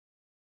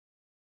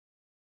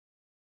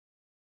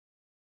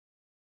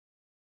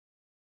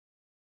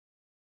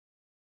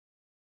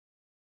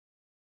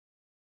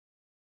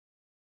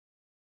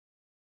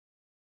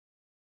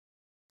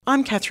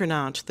I'm Catherine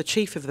Arndt, the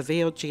Chief of the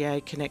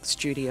VLGA Connect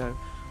Studio.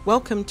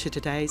 Welcome to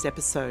today's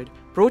episode,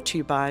 brought to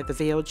you by the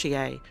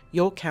VLGA,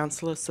 your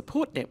counsellor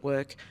support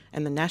network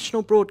and the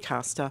national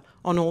broadcaster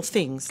on all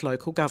things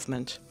local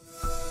government.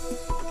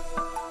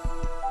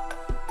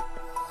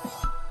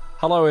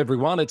 Hello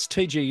everyone, it's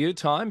TGU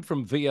time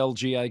from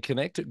VLGA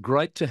Connect.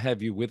 Great to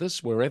have you with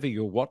us wherever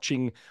you're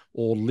watching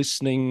or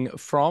listening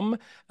from.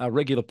 A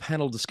regular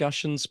panel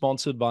discussion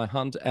sponsored by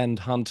Hunt and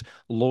Hunt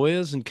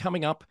Lawyers. And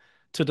coming up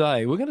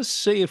today, we're going to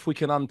see if we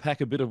can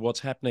unpack a bit of what's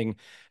happening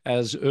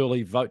as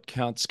early vote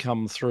counts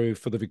come through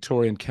for the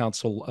Victorian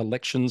Council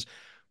elections.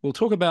 We'll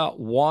talk about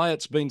why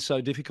it's been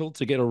so difficult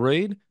to get a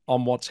read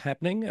on what's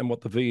happening and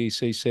what the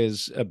VEC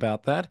says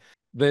about that.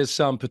 There's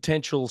some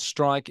potential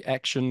strike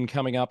action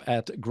coming up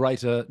at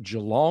Greater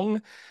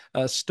Geelong.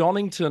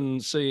 Stonington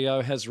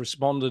CEO has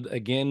responded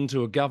again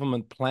to a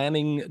government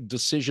planning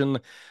decision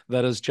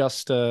that has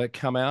just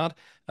come out.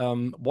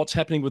 What's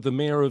happening with the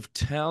Mayor of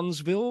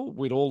Townsville?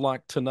 We'd all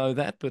like to know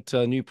that, but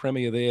new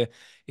Premier there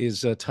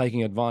is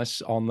taking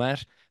advice on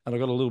that. And I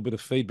got a little bit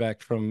of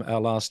feedback from our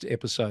last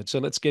episode. So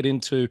let's get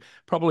into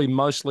probably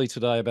mostly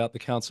today about the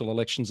council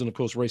elections and, of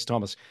course, Rhys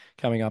Thomas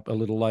coming up a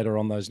little later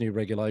on those new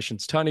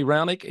regulations. Tony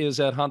Rownick is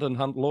at Hunt and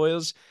Hunt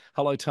Lawyers.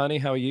 Hello, Tony.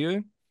 How are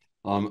you?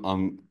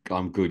 I'm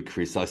good,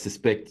 Chris. I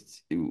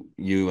suspect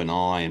you and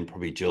I and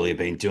probably Julie have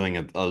been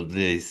doing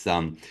this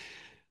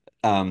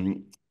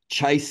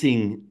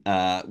chasing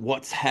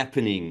what's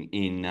happening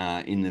in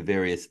the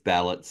various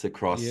ballots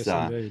across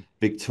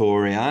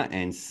Victoria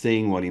and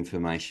seeing what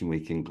information we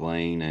can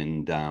glean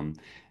and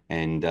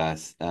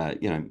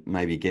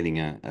maybe getting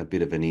a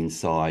bit of an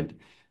inside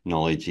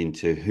knowledge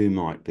into who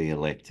might be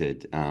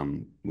elected.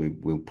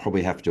 We'll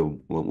probably have to,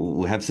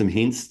 we'll have some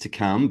hints to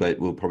come, but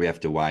we'll probably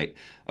have to wait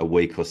a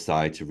week or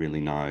so to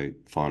really know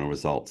final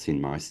results in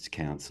most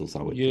councils,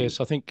 I would think. Yes,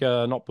 I think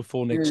not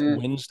before next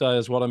Wednesday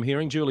is what I'm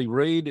hearing. Julie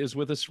Reid is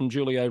with us from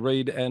Julie A.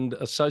 Reid and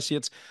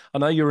Associates. I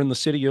know you're in the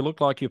city. You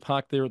look like you're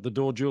parked there at the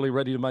door, Julie,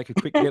 ready to make a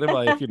quick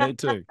getaway if you need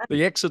to.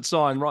 The exit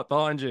sign right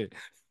behind you.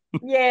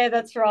 Yeah,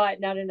 that's right.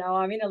 No.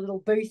 I'm in a little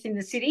booth in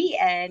the city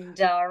and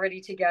ready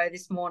to go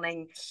this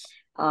morning.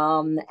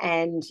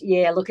 And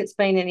yeah, look, it's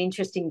been an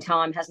interesting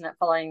time, hasn't it,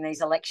 following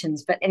these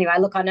elections? But anyway,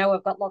 look, I know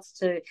we've got lots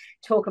to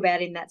talk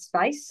about in that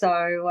space.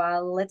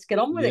 So let's get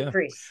on with it,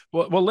 Chris.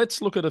 Well,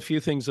 let's look at a few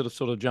things that are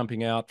sort of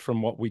jumping out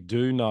from what we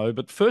do know.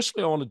 But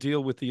firstly, I want to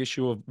deal with the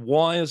issue of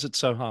why is it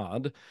so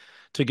hard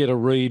to get a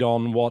read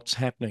on what's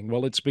happening?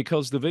 Well, it's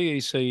because the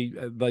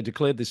VEC, they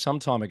declared this some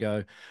time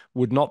ago,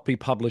 would not be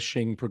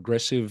publishing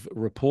progressive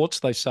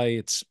reports. They say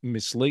it's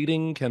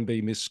misleading, can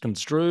be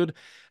misconstrued,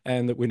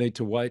 and that we need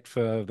to wait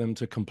for them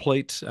to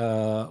complete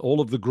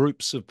all of the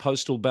groups of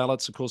postal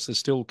ballots. Of course, they're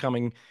still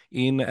coming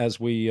in as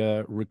we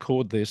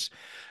record this.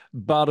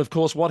 But of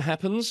course, what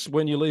happens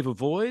when you leave a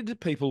void?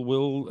 People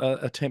will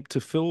attempt to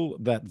fill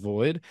that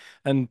void.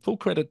 And full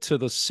credit to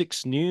the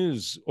Six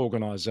News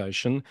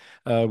organisation,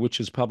 which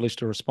has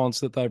published a response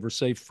that they've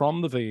received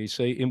from the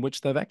VEC in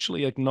which they've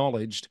actually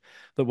acknowledged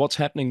that what's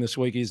happening this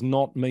week is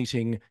not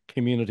meeting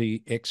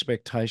community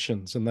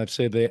expectations. And they've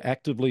said they're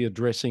actively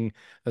addressing,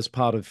 as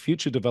part of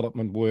future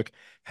development work,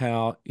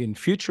 how in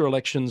future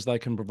elections they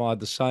can provide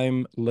the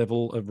same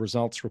level of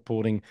results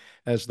reporting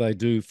as they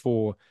do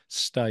for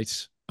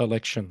state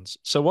elections.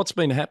 So what's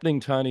been happening,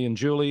 Tony and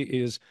Julie,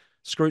 is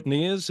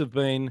scrutineers have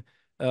been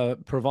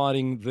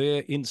providing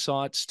their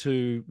insights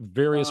to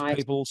various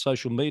people,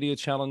 social media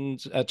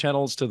channels,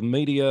 to the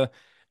media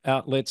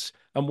outlets.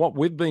 And what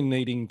we've been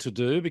needing to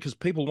do, because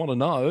people want to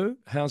know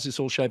how's this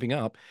all shaping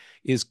up,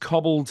 is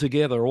cobble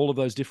together all of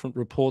those different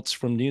reports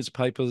from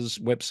newspapers,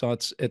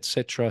 websites,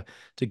 etc.,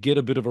 to get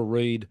a bit of a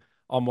read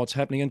on what's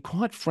happening. And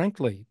quite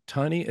frankly,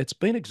 Tony, it's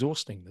been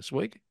exhausting this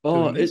week.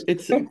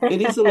 It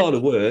is a lot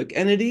of work,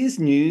 and it is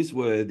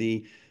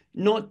newsworthy,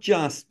 not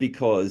just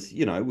because,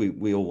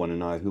 we all want to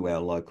know who our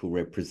local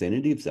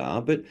representatives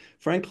are, but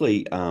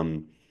frankly,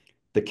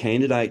 the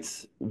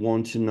candidates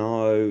want to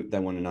know, they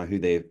want to know who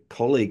their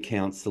colleague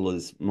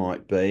councillors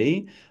might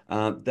be.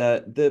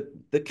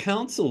 The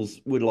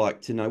councils would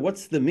like to know,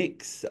 what's the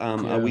mix?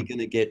 Are we going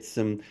to get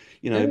some,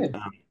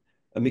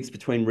 a mix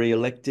between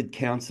re-elected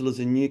councillors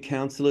and new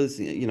councillors?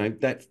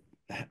 That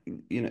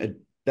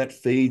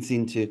feeds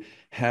into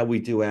how we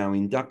do our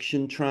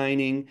induction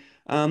training.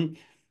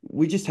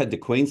 We just had the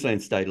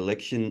Queensland state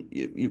election.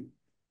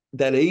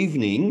 That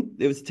evening,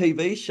 there was a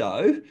TV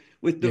show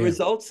with the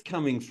results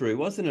coming through,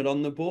 wasn't it,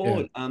 on the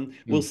board?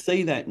 We'll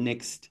see that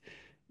next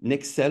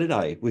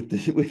Saturday with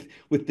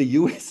the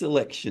US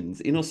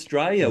elections. In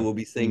Australia, we'll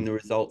be seeing the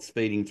results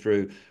feeding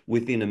through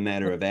within a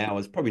matter of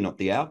hours, probably not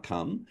the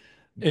outcome.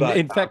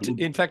 In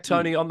fact,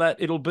 Tony, on that,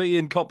 it'll be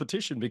in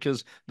competition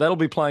because that'll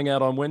be playing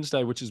out on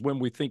Wednesday, which is when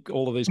we think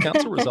all of these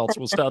council results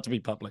will start to be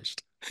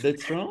published.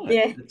 That's right.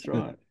 Yeah. That's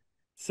right.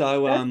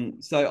 So,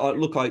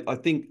 I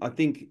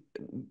think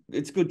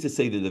it's good to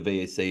see that the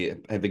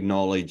VEC have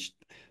acknowledged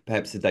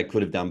perhaps that they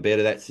could have done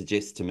better. That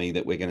suggests to me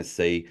that we're going to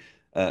see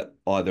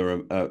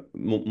either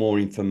more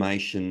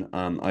information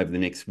over the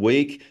next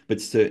week,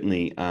 but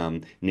certainly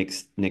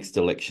next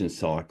election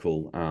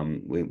cycle,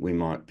 we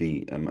might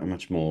be a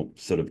much more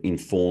sort of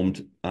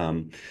informed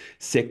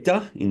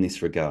sector in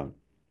this regard.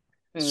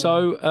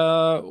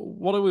 So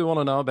what do we want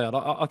to know about?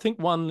 I think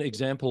one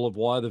example of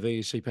why the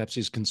VEC perhaps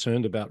is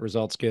concerned about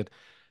results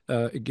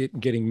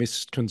getting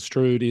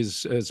misconstrued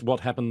is what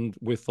happened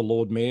with the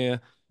Lord Mayor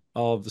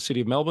of the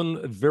City of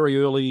Melbourne. Very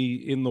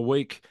early in the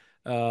week,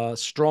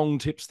 strong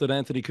tips that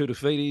Anthony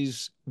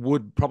Koutoufides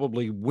would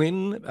probably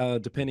win,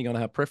 depending on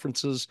how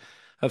preferences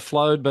have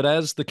flowed. But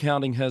as the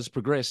counting has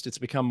progressed, it's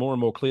become more and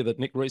more clear that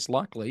Nick Rhys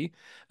likely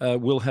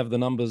will have the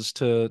numbers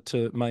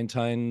to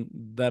maintain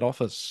that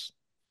office.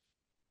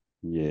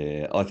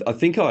 Yeah, I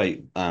think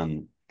I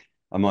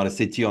might have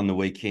said to you on the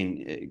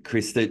weekend,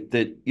 Chris, that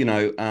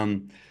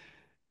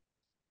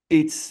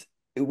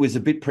it was a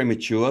bit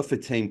premature for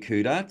Team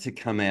Cooter to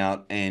come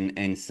out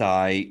and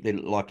say they're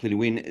likely to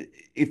win.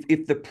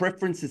 If the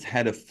preferences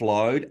had a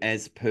flowed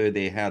as per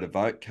their how to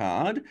vote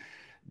card,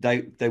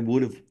 they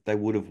would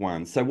have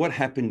won. So what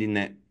happened in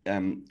that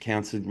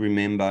council,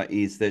 remember,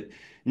 is that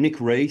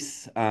Nick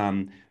Rhys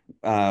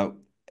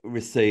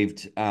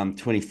received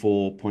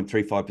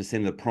 24.35%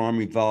 of the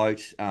primary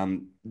vote,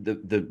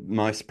 the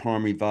most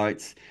primary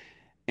votes.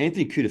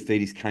 Anthony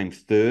Koutoufides came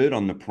third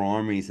on the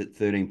primaries at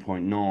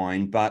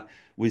 13.9, but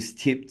was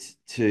tipped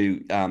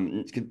to,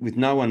 with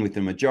no one with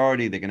the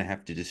majority, they're going to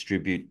have to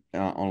distribute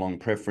along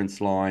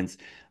preference lines.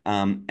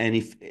 And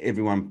if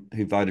everyone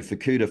who voted for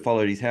Cooter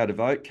followed his how to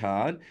vote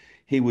card,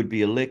 he would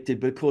be elected.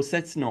 But of course,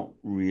 that's not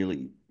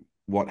really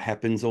what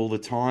happens all the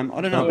time.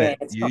 I don't know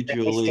about you,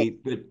 Julie,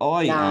 but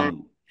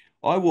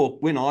I walk,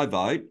 when I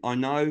vote, I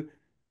know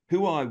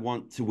who I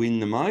want to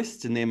win the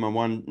most, and they're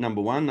my number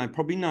one. They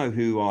probably know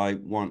who I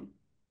want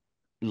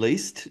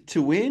least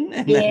to win,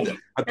 and then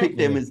I pick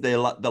them as the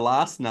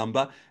last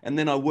number, and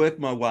then I work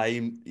my way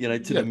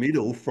to the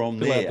middle from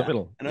Fill there. out the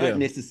middle. And I don't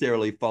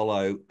necessarily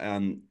follow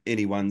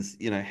anyone's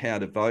how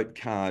to vote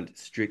card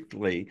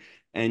strictly,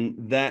 and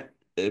that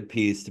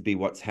appears to be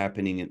what's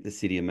happening at the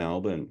City of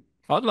Melbourne.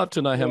 I'd love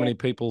to know how many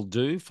people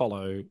do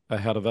follow a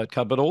how to vote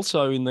card, but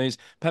also in these,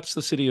 perhaps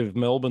the City of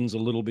Melbourne's a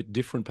little bit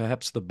different.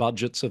 Perhaps the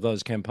budgets of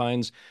those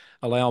campaigns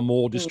allow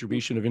more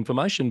distribution of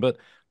information. But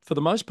for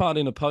the most part,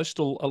 in a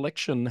postal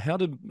election, how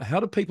do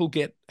people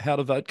get how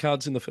to vote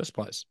cards in the first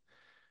place?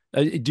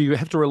 Do you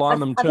have to rely on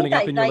them turning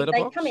up in your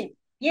letterbox?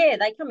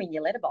 They come in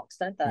your letterbox,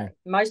 don't they? Yeah.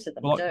 Most of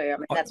them do. I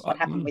mean, that's what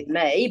happened with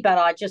me. But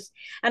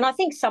I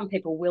think some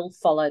people will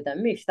follow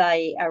them if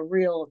they are a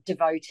real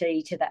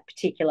devotee to that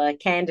particular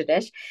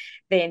candidate.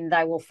 Then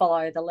they will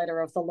follow the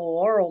letter of the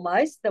law,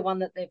 almost the one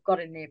that they've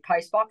got in their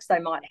postbox. They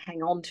might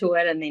hang on to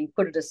it and then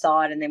put it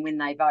aside, and then when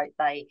they vote,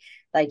 they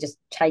just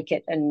take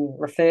it and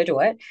refer to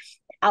it.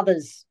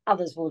 Others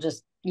will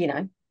just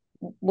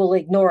will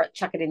ignore it,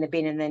 chuck it in the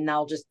bin, and then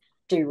they'll just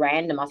do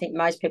random. I think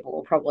most people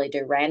will probably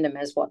do random,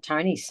 as what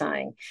Tony's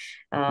saying.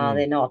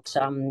 They're not,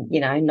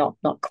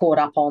 not caught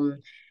up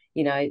on,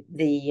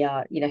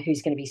 the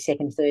who's going to be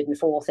second, third, and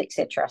fourth,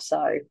 etc.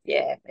 So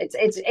yeah,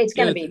 it's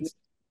going to be.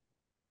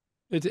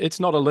 It's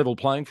not a level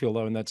playing field,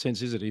 though, in that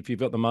sense, is it? If you've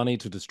got the money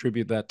to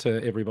distribute that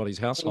to everybody's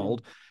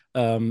household,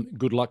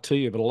 good luck to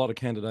you. But a lot of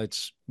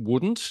candidates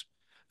wouldn't.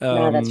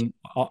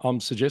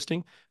 I'm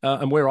suggesting,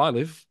 and where I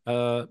live,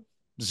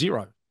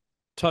 zero.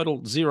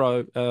 Total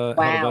zero how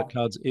to vote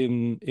cards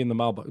in the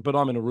mailbox, but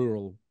I'm in a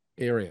rural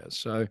area.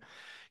 So,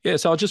 yeah,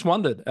 so I just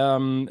wondered,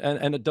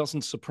 and it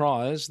doesn't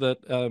surprise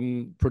that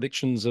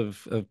predictions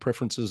of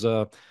preferences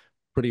are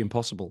pretty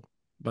impossible,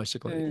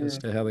 basically, as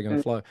to how they're going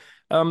to flow.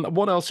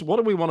 What else? What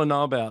do we want to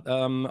know about?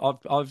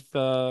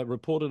 I've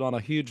reported on a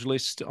huge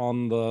list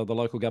on the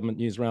local government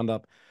news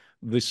roundup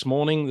this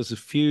morning. There's a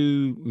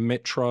few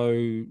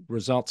metro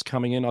results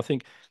coming in. I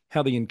think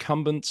how the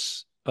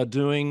incumbents are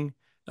doing.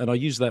 And I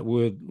use that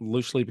word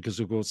loosely because,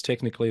 of course,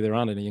 technically there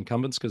aren't any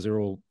incumbents because they're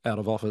all out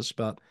of office.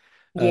 But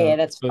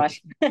that's right.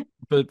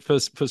 But for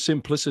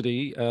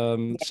simplicity,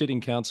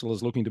 sitting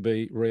councillors looking to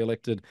be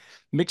re-elected.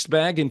 Mixed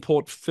bag in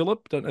Port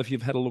Phillip. Don't know if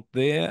you've had a look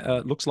there.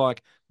 It looks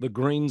like the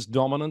Greens'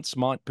 dominance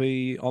might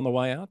be on the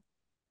way out.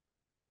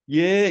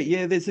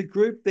 Yeah. There's a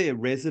group there,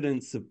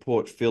 residents of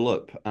Port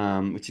Phillip,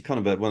 which is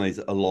kind of one of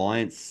these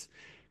alliance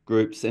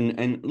groups, and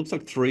it looks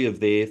like 3 of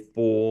their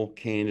 4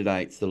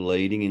 candidates are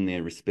leading in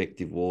their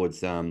respective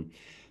wards. A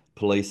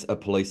police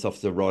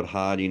officer, Rod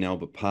Hardy in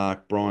Albert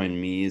Park,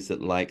 Brian Mears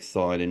at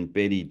Lakeside, and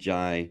Betty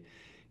J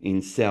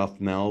in South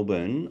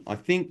Melbourne. I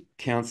think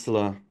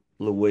Councillor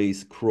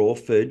Louise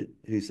Crawford,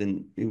 who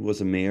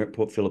was a mayor at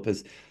Port Phillip,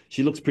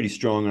 she looks pretty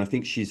strong, and I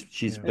think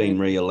she's been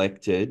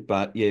re-elected.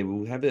 But yeah,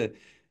 we'll at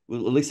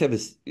least have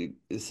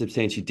a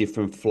substantially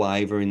different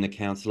flavour in the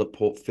council at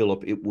Port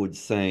Phillip, it would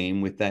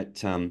seem, with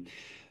that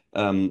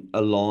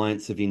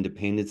alliance of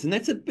independents. And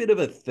that's a bit of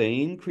a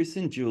theme, Chris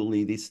and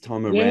Julie, this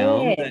time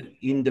around, that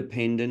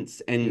independents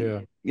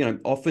and,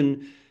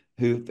 often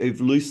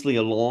who've loosely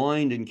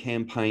aligned and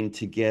campaigned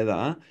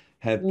together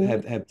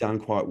have done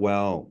quite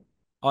well.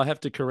 I have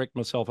to correct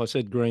myself. I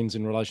said Greens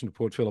in relation to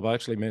Port Phillip. I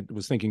actually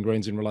was thinking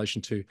Greens in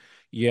relation to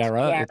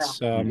Yarra. It's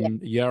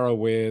Yarra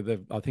where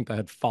I think they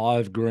had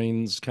 5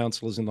 Greens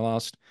councillors in the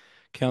last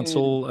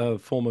council.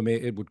 Former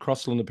Mayor Edward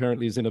Crossland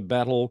apparently is in a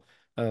battle.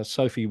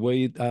 Sophie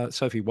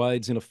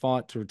Wade's in a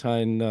fight to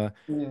retain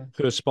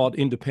her spot.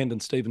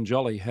 Independent Stephen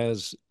Jolly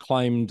has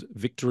claimed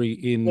victory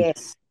in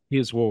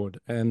his ward.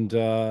 And,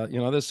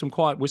 there's some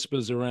quiet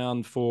whispers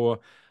around for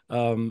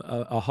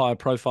a higher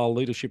profile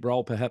leadership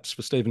role, perhaps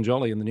for Stephen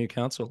Jolly in the new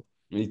council.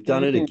 He's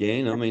done it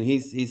again. I mean,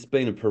 he's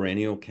been a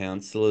perennial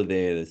councillor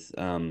there. There's,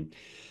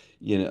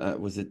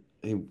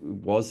 he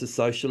was the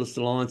Socialist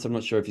Alliance. I'm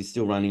not sure if he's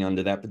still running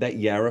under that, but that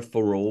Yarra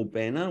for All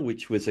banner,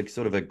 which was a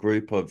sort of a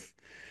group of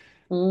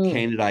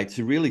candidates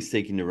who really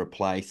seeking to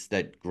replace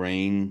that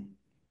Green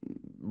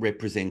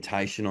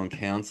representation on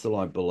council,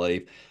 I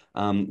believe.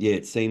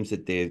 It seems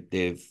that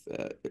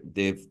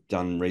they've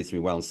done reasonably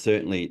well. And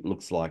certainly, it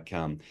looks like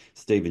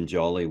Stephen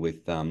Jolly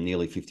with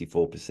nearly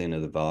 54%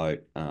 of the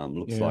vote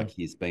looks like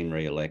he's been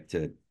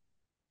re-elected.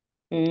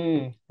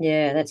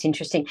 Yeah, that's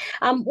interesting.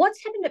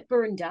 What's happened at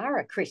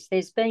Boroondara, Chris?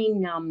 There's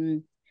been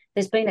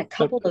a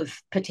couple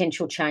of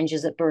potential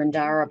changes at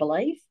Boroondara, I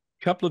believe.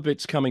 Couple of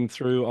bits coming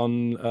through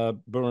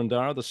on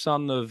Boroondara. The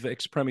son of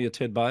ex-Premier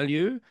Ted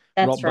Baillieu,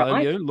 Rob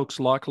Baillieu, looks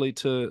likely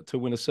to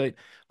win a seat.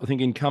 I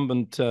think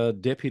incumbent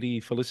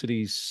Deputy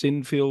Felicity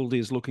Sinfield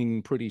is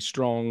looking pretty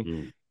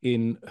strong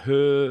in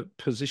her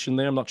position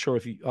there. I'm not sure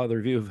if either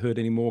of you have heard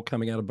any more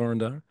coming out of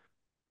Boroondara.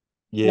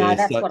 Yeah, no,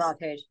 that's what I've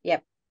heard.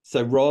 Yep.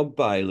 So Rob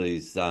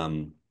Baillieu's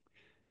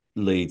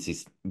leads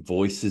this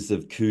Voices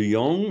of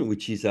Kooyong,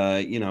 which is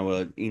a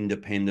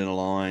independent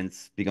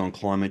alliance big on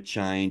climate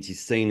change.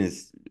 He's seen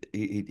as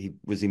he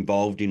was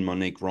involved in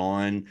Monique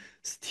Ryan's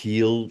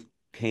Teal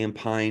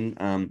campaign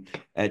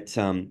at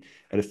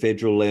a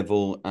federal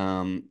level.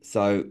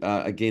 So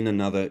again,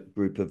 another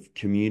group of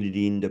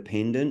community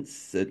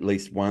independents, at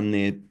least one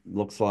there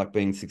looks like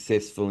being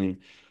successful in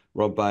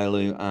Rob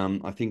Baillieu.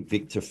 I think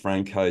Victor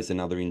Franco's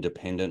another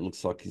independent.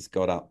 Looks like he's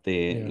got up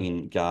there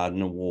in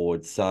Garden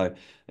Awards. So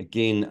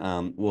again,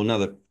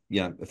 another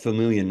a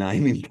familiar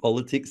name in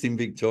politics in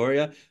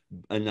Victoria.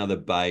 Another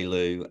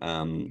Baillieu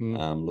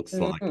looks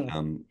like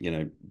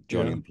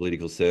joining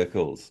political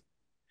circles.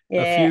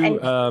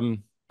 Yeah,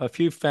 a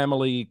few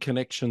family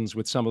connections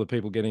with some of the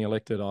people getting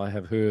elected. I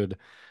have heard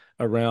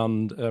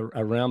around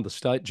the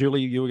state.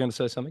 Julie, you were going to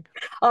say something?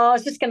 Oh, I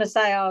was just going to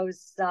say I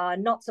was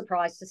not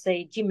surprised to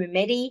see Jim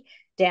Umedi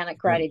down at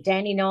Greater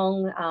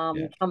Dandenong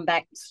come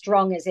back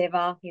strong as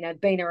ever.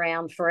 Been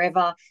around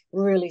forever.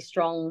 Really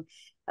strong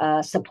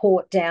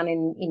support down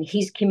in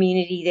his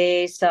community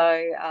there.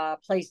 So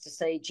pleased to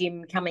see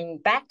Jim coming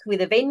back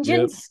with a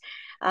vengeance.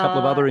 A couple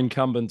of other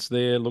incumbents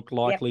there look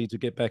likely to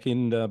get back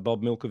in.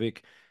 Bob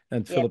Milkovic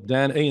and Philip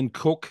Dan. Ian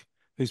Cook,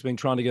 who's been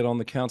trying to get on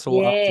the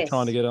council after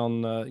trying to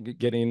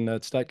get in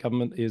state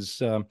government,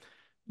 is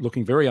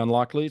looking very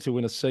unlikely to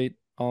win a seat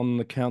on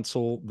the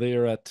council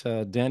there at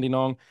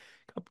Dandenong.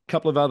 A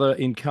couple of other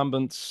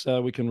incumbents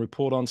we can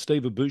report on.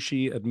 Steve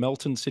Abushi at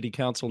Melton City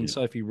Council and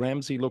Sophie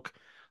Ramsey look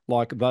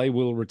like they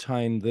will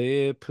retain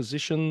their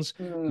positions.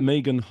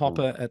 Megan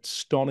Hopper at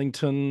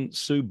Stonington,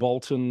 Sue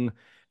Bolton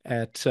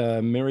at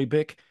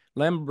Merribeck.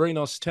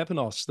 Lambrinos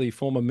Tapanos, the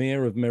former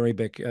mayor of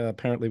Merribeck,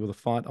 apparently with a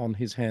fight on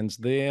his hands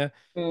there.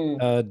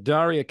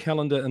 Daria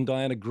Callender and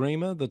Diana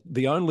Greamer,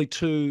 the only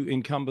 2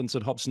 incumbents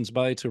at Hobson's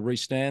Bay to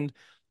restand,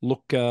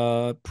 look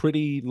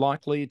pretty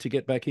likely to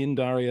get back in.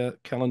 Daria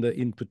Callender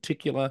in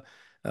particular.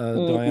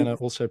 Diana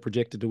also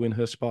projected to win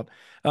her spot.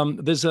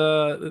 There's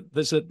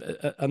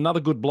another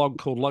good blog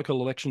called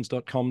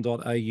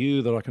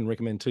localelections.com.au that I can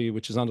recommend to you,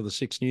 which is under the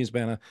 6 News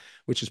banner,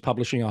 which is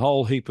publishing a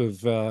whole heap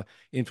of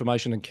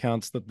information and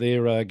counts that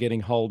they're getting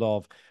hold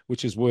of,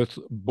 which is worth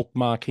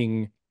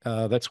bookmarking.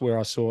 That's where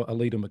I saw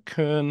Alida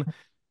McKern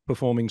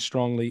performing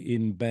strongly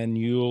in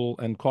Banyule,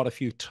 and quite a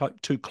few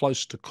too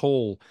close to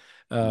call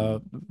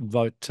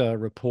vote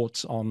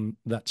reports on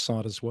that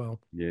side as well.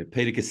 Yeah,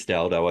 Peter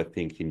Castaldo, I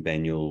think, in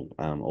Banyule,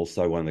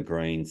 also one of the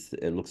Greens.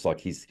 It looks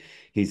like he's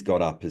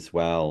got up as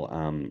well,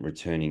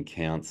 returning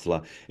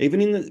councillor.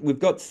 Even we've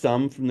got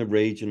some from the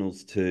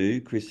regionals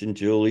too, Chris and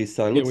Julie.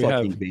 So it looks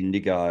like in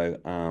Bendigo,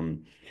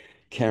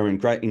 in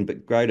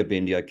Greater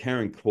Bendigo,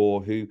 Karen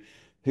Kaur,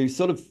 who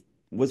sort of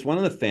was one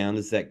of the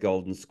founders of that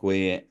Golden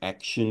Square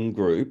Action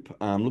Group.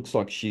 Looks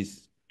like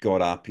she's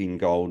got up in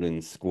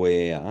Golden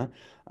Square.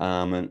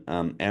 And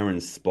Aaron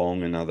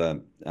Spong,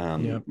 another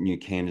new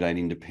candidate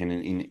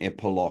independent in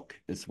Epiloc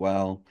as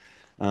well.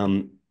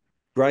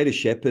 Greater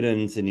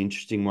Shepparton's an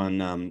interesting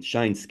one.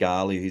 Shane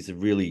Scarley, who's a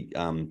really,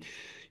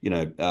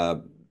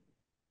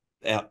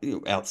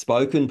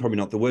 outspoken, probably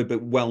not the word,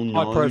 but well-known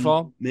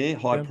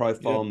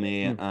high-profile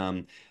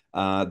mayor.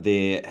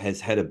 There has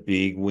had a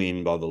big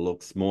win by the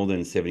looks, more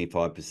than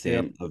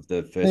 75% of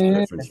the first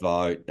preference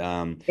vote.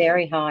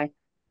 Very high.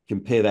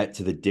 Compare that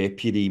to the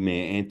deputy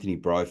mayor, Anthony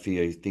Brophy,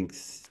 who thinks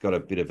he's got a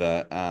bit of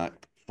a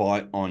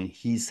fight on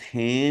his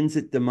hands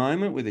at the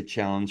moment with a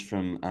challenge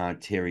from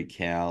Terry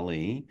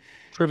Cowley.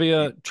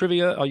 Trivia.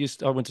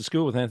 I went to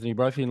school with Anthony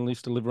Brophy and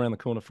used to live around the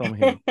corner from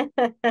him.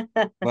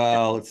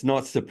 Well, it's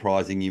not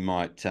surprising you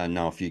might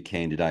know a few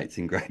candidates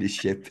in Greater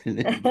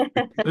Shepparton.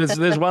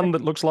 There's one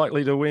that looks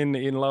likely to win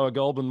in Lower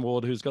Goulburn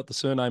Ward who's got the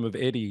surname of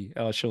Eddie.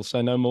 I shall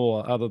say no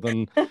more other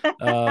than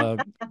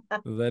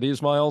that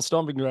is my old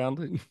stomping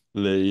ground.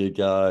 There you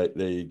go.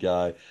 There you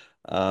go.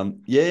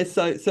 Yeah.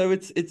 So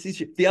it's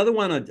the other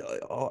one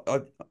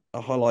I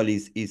highlight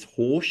is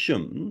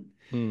Horsham,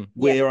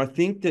 where I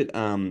think that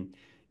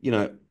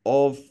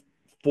of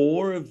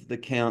four of the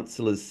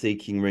councillors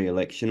seeking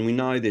re-election, we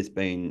know there's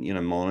been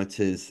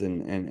monitors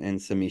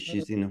and some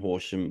issues in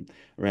Horsham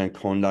around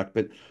conduct,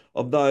 but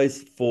of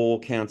those four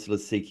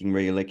councillors seeking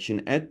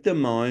re-election at the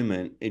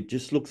moment, it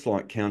just looks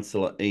like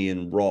Councillor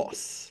Ian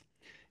Ross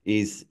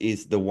is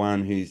the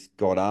one who's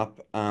got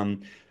up.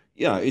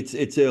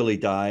 It's early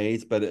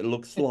days, but it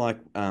looks like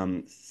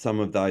some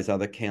of those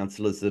other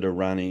councillors that are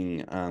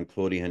running,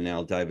 Claudia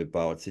Hanel, David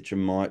Bowe, etc.,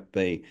 might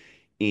be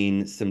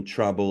in some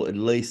trouble, at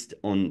least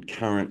on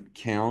current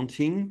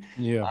counting.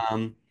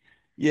 Yeah.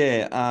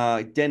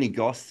 Danny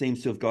Goss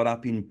seems to have got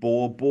up in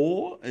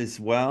Bor as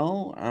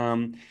well.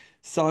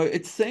 So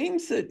it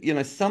seems that,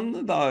 some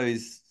of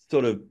those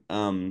sort of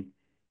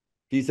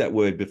used that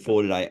word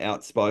before today,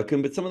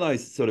 outspoken, but some of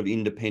those sort of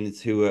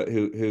independents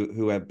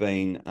who have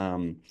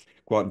been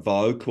quite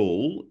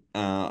vocal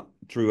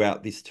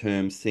throughout this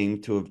term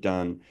seem to have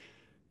done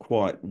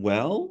quite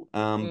well.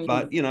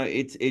 But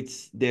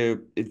it's there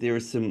are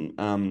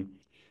some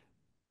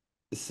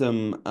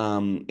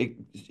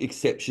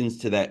exceptions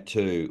to that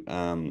too,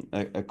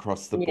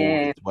 across the board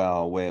as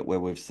well, where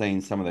we've seen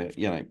some of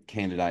the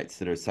candidates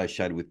that are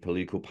associated with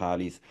political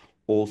parties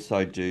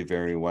also do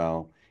very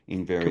well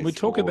in various Can we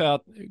talk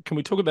about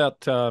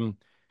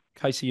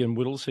Casey and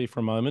Whittlesea for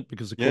a moment?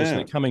 Because of course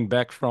they're coming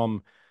back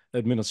from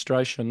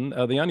administration.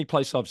 The only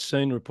place I've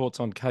seen reports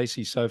on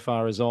Casey so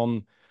far is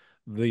on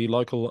the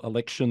local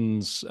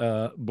elections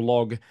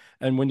blog.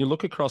 And when you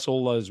look across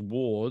all those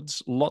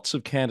wards, lots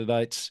of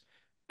candidates,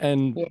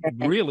 and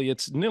really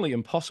it's nearly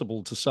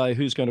impossible to say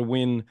who's going to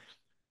win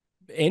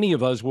any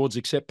of those wards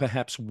except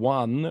perhaps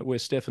one where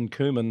Stephen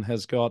Cooman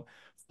has got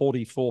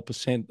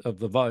 44% of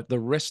the vote. The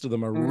rest of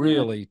them are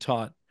really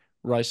tight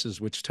races,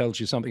 which tells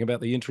you something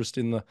about the interest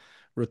in the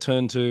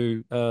return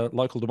to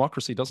local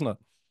democracy, doesn't it?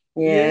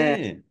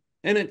 Yeah.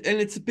 And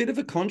it's a bit of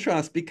a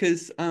contrast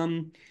because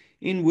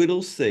in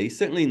Whittlesea,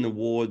 certainly in the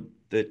ward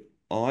that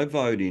I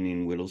vote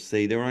in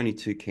Whittlesea, there were only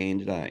two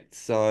candidates.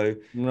 So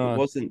it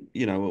wasn't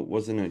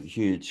a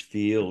huge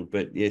field,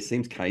 but yeah, it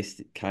seems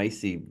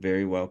Casey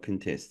very well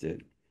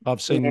contested.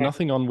 I've seen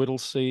nothing on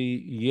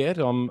Whittlesea yet.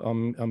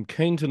 I'm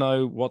keen to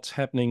know what's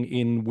happening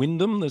in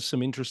Wyndham. There's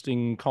some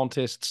interesting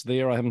contests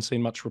there. I haven't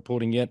seen much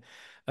reporting yet.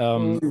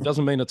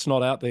 Doesn't mean it's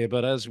not out there,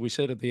 but as we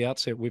said at the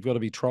outset, we've got to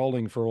be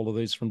trolling for all of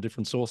these from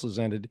different sources.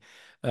 And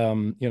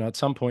at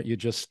some point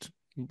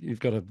you've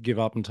got to give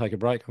up and take a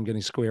break. I'm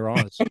getting square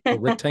eyes or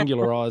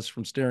rectangular eyes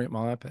from staring at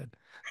my iPad.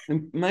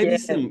 And maybe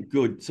some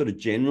good sort of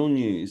general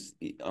news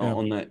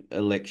on that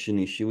election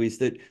issue is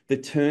that the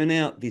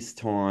turnout this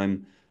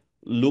time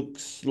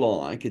looks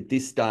like at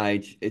this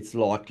stage it's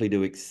likely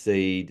to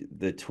exceed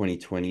the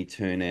 2020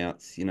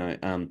 turnouts,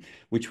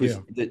 which was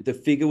the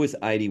figure was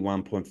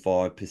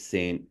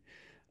 81.5%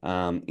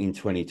 in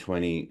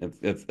 2020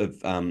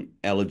 of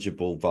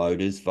eligible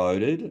voters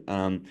voted.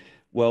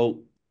 Well,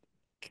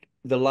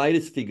 the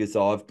latest figures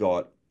I've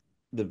got,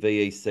 the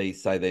VEC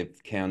say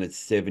they've counted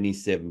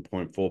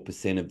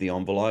 77.4% of the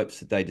envelopes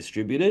that they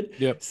distributed.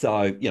 Yep.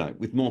 So,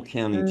 with more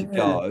counting to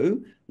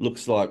go,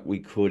 looks like we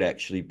could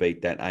actually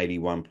beat that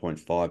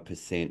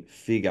 81.5%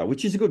 figure,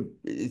 which is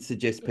it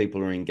suggests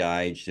people are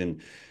engaged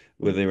and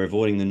whether they're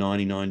avoiding the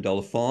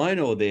 $99 fine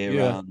or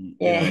they're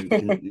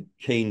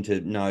keen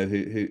to know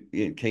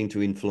keen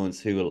to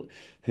influence who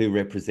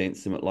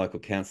represents them at local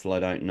council. I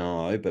don't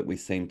know, but we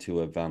seem to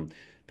have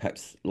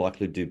perhaps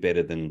likely to do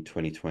better than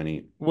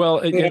 2020. Well,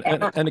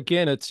 and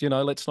again, it's,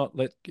 let's not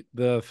let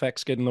the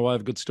facts get in the way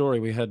of a good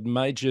story. We had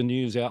major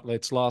news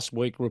outlets last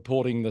week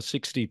reporting the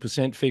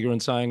 60% figure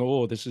and saying,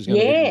 oh, this is going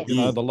to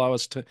be, the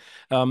lowest,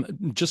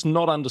 just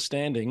not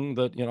understanding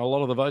that, a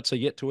lot of the votes are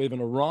yet to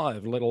even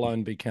arrive, let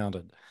alone be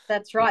counted.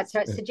 That's right. So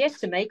it suggests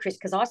to me, Chris,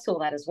 because I saw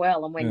that as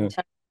well. And when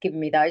Tony's given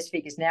me those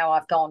figures now,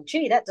 I've gone,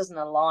 gee, that doesn't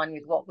align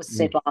with what was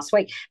said last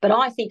week. But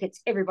I think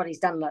everybody's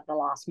done that at the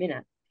last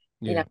minute.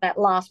 That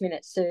last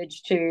minute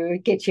surge to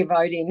get your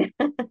vote in.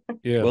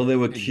 Well, there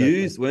were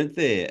queues, weren't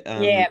there?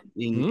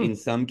 In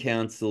some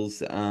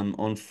councils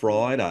on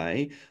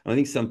Friday. I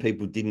think some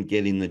people didn't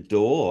get in the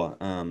door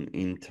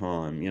in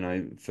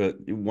time, for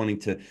wanting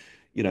to,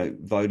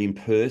 vote in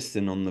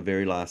person on the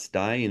very last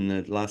day in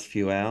the last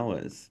few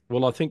hours.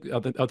 Well, I think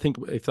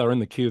if they're in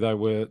the queue, they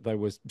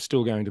were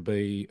still going to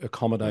be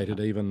accommodated,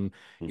 even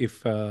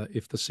if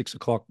the 6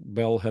 o'clock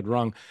bell had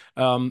rung.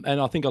 And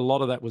I think a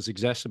lot of that was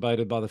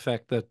exacerbated by the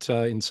fact that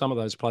in some of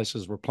those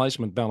places,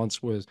 replacement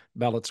ballots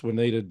were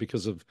needed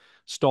because of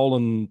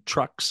stolen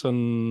trucks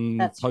and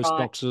post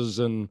boxes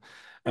and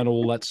and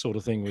all that sort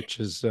of thing, which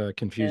has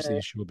confused the Yeah.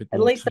 issue a bit At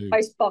more least too. the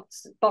post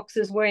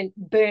boxes weren't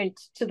burnt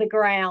to the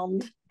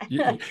ground, as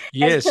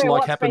Yes, per like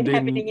what's been happened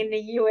happening in the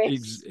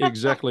US.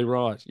 exactly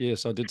right.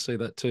 Yes, I did see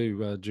that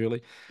too,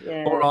 Julie. All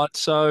Yeah. right.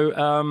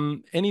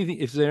 So, anything?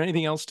 Is there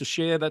anything else to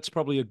share? That's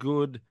probably a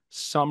good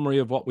summary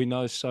of what we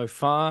know so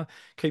far.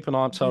 Keep an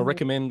eye on. So, I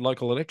recommend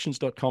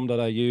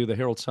localelections.com.au. The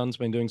Herald Sun's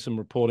been doing some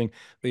reporting.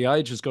 The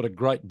Age has got a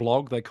great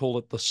blog. They call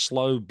it the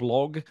Slow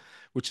Blog,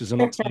 which is a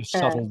not so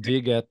subtle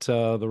dig at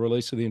the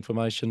release of the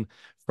information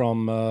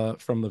from the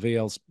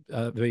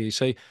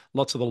VEC.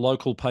 Lots of the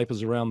local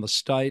papers around the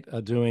state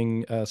are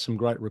doing some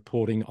great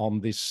reporting on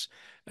this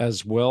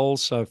as well.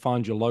 So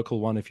find your local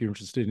one if you're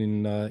interested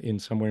in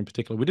somewhere in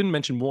particular. We didn't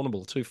mention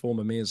Warrnambool, two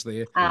former mayors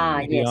there.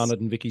 Vicky Yes. Arnott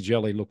and Vicky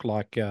Jelly look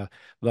like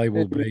they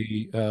will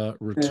be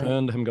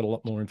returned. Haven't got a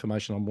lot more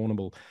information on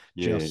Warrnambool.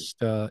 Yeah. Just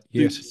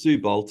yes. Sue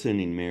Bolton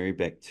in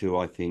Marybeck too,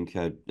 I think.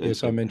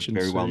 Yes, I mentioned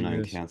very Sue, well-known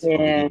yes. councillor.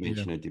 We Yeah. did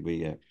mention her, did we?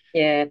 Yeah.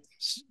 Yeah.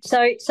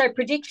 So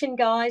prediction,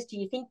 guys, do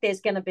you think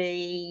there's going to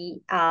be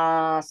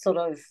sort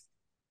of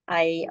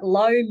a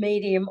low,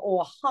 medium,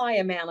 or high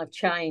amount of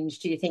change,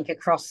 do you think,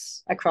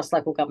 across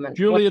local government?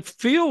 Julie, it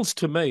feels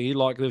to me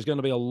like there's going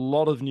to be a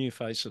lot of new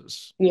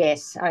faces.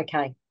 Yes.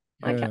 Okay.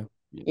 Okay.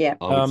 Yeah.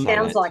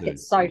 Sounds like it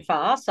so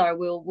far. So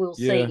we'll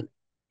see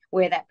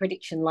where that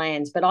prediction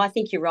lands. But I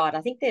think you're right.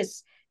 I think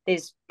there's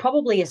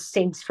probably a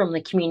sense from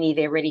the community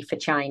they're ready for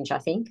change, I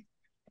think.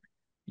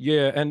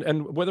 Yeah,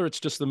 and whether it's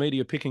just the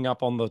media picking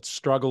up on the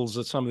struggles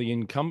that some of the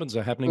incumbents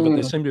are happening, but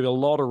there seem to be a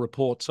lot of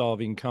reports of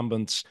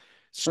incumbents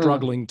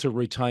struggling to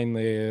retain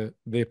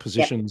their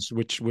positions,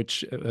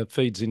 which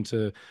feeds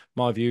into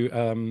my view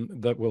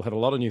that we'll have a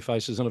lot of new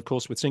faces. And of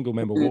course, with single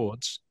member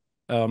wards,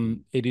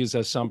 it is,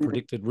 as some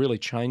predicted, really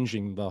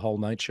changing the whole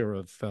nature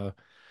of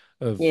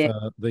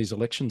these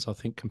elections, I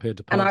think, compared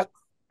to past.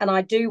 And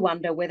I do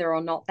wonder whether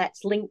or not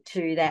that's linked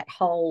to that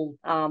whole,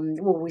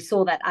 we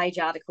saw that Age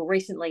article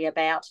recently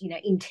about,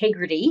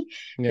 integrity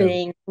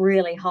being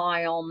really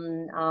high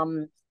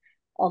on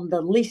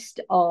the list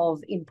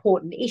of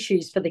important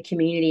issues for the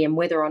community, and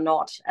whether or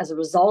not, as a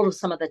result of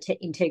some of the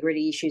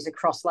integrity issues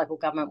across local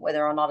government,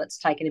 whether or not it's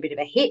taken a bit of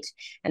a hit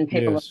and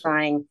people are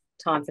saying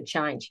time for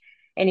change.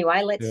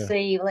 Anyway, let's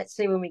see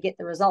when we get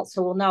the results.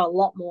 So we'll know a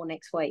lot more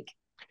next week.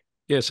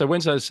 Yeah, so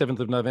Wednesday, the 7th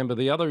of November.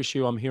 The other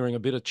issue I'm hearing a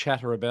bit of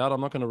chatter about, I'm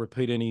not going to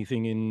repeat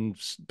anything in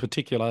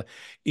particular,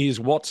 is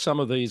what some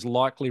of these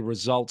likely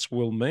results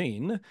will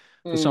mean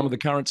for some of the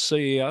current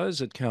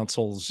CEOs at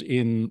councils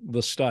in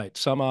the state.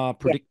 Some are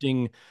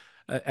predicting,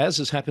 as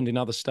has happened in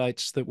other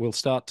states, that we'll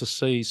start to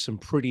see some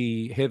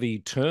pretty heavy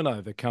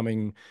turnover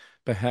coming,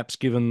 perhaps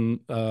given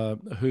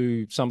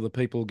who some of the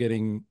people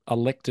getting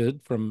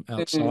elected from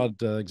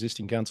outside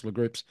existing councillor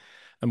groups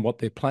and what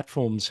their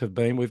platforms have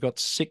been. We've got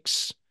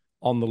 6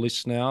 on the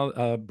list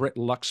now. Brett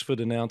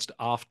Luxford announced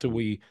after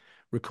we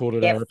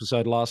recorded our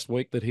episode last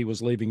week that he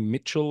was leaving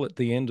Mitchell at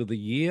the end of the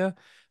year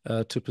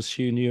to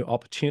pursue new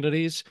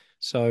opportunities.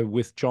 So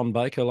with John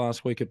Baker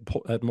last week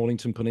at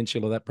Mornington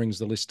Peninsula, that brings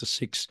the list to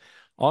 6.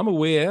 I'm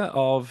aware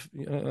of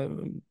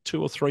 2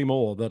 or 3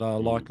 more that are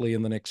likely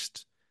in the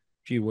next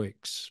few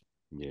weeks.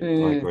 Yeah,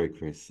 I agree,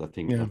 Chris. I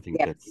think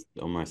that's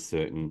almost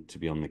certain to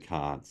be on the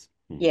cards.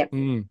 Yep,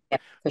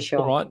 for sure.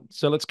 All right,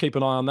 so let's keep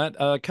an eye on that.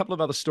 A couple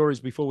of other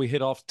stories before we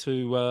head off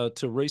to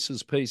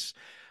Rhys's piece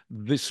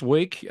this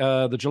week.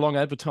 The Geelong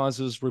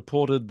Advertisers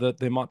reported that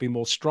there might be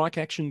more strike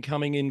action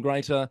coming in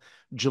Greater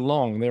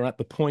Geelong. They're at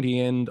the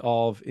pointy end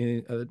of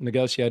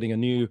negotiating a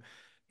new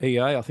EA.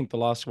 I think the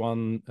last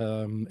one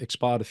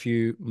expired a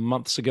few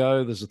months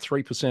ago. There's a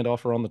 3%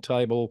 offer on the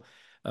table,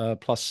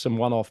 plus some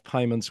one-off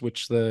payments,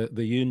 which the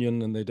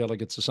union and their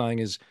delegates are saying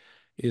is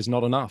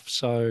not enough.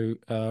 So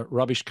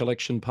rubbish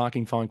collection,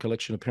 parking fine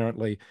collection,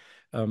 apparently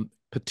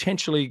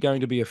potentially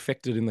going to be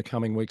affected in the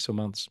coming weeks or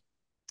months.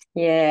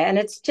 Yeah, and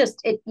it's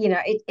just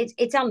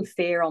it's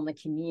unfair on the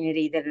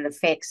community that it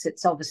affects.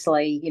 It's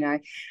obviously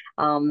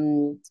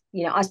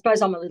I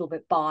suppose I'm a little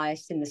bit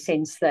biased in the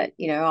sense that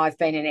I've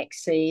been an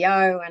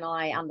ex-CEO and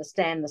I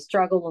understand the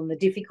struggle and the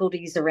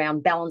difficulties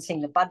around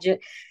balancing the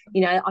budget.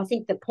 I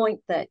think the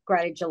point that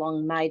Greater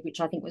Geelong made, which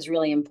I think was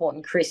really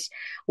important, Chris,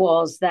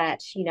 was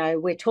that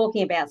we're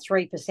talking about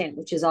 3%,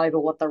 which is over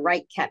what the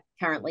rate cap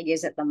currently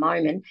is at the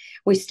moment.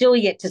 We're still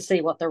yet to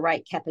see what the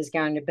rate cap is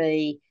going to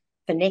be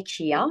for next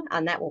year,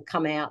 and that will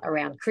come out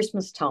around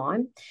Christmas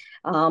time.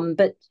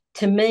 But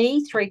to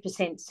me,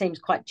 3% seems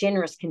quite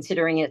generous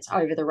considering it's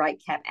over the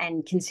rate cap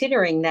and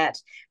considering that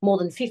more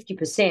than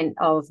 50%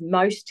 of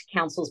most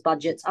councils'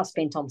 budgets are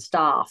spent on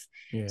staff.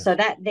 Yes. So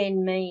that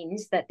then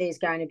means that there's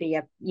going to be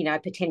a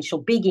potential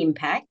big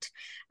impact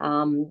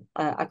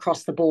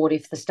across the board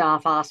if the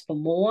staff ask for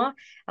more.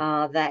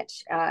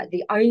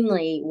 The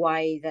only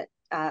way that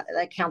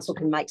the council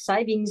can make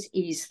savings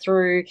is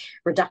through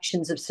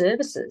reductions of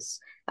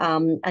services.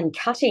 and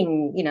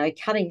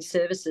cutting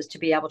services to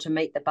be able to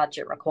meet the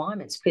budget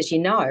requirements, because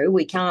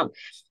we can't,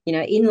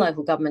 in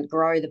local government,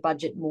 grow the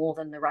budget more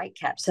than the rate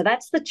cap. So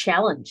that's the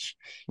challenge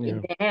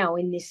now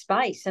in this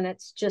space, and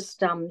it's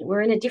just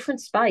we're in a different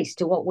space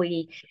to what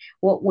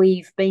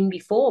we've been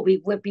before.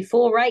 We were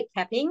before rate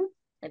capping.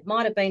 It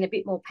might have been a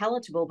bit more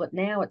palatable, but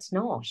now it's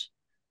not.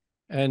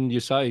 And you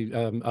say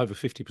over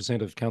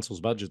 50% of councils'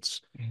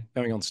 budgets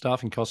going on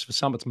staffing costs. For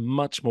some, it's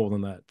much more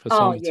than that. For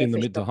some, it's in the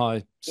mid to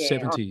high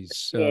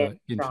 70s,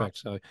 in fact.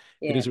 So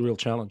it is a real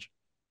challenge.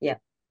 Yeah.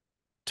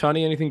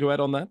 Tony, anything to add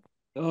on that?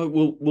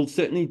 Well,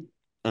 certainly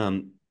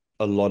a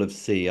lot of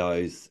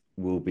CEOs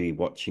will be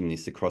watching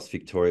this across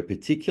Victoria,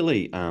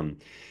 particularly,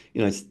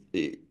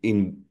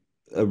 in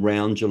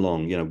around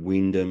Geelong,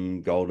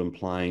 Wyndham, Golden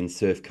Plains,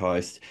 Surf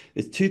Coast.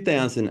 There's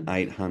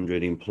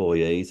 2,800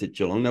 employees at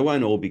Geelong. They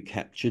won't all be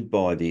captured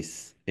by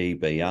this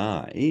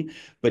EBA,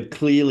 but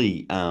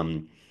clearly,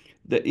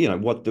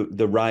 what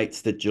the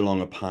rates that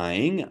Geelong are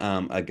paying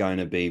are going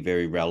to be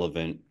very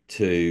relevant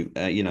to,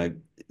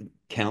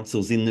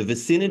 councils in the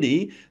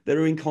vicinity that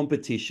are in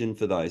competition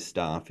for those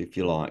staff, if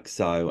you like.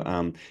 So,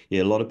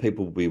 a lot of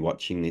people will be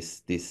watching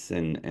this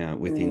and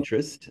with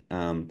interest,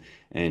 and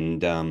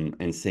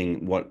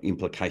seeing what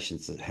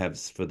implications it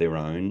has for their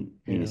own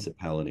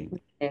municipality.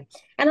 Yeah.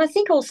 And I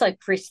think also,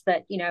 Chris,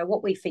 that,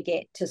 what we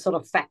forget to sort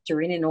of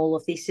factor in all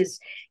of this is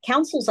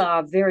councils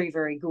are very,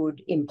 very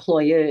good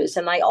employers,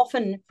 and they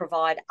often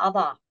provide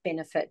other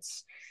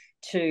benefits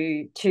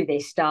to their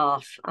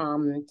staff.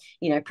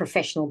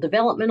 Professional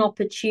development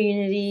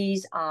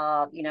opportunities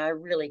are,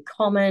 really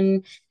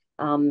common,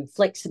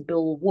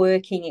 flexible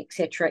working,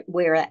 etc.,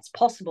 where that's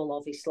possible,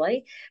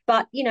 obviously.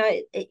 But,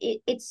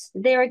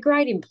 they're a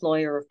great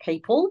employer of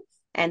people,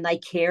 and they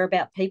care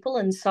about people,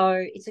 and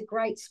so it's a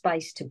great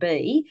space to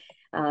be.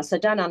 So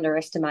don't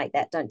underestimate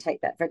that. Don't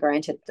take that for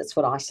granted. That's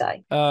what I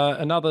say.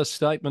 Another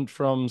statement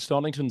from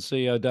Stonington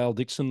CEO Dale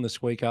Dixon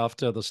this week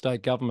after the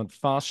state government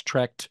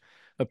fast-tracked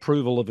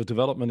approval of a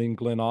development in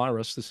Glen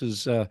Iris. This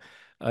is a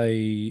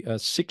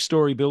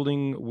 6-story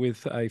building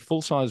with a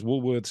full-size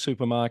Woolworths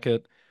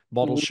supermarket,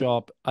 bottle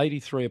shop,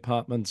 83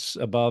 apartments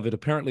above. It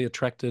apparently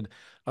attracted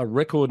a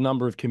record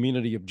number of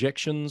community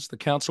objections. The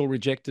council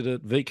rejected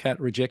it. VCAT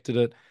rejected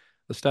it.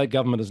 The state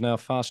government has now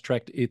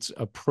fast-tracked its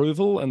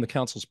approval, and the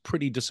council's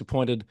pretty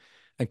disappointed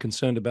and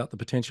concerned about the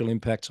potential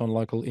impacts on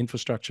local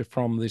infrastructure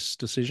from this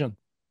decision.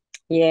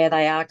 Yeah,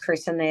 they are,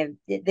 Chris, and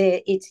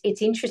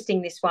it's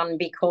interesting, this one,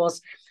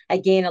 because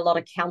again, a lot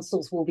of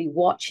councils will be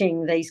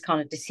watching these kind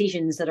of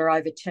decisions that are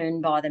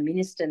overturned by the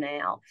minister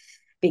now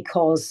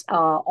because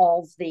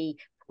of the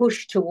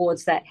push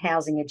towards that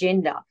housing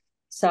agenda.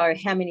 So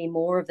how many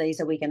more of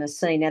these are we going to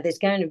see? Now, there's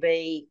going to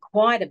be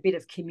quite a bit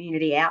of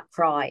community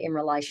outcry in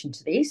relation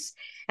to this,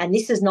 and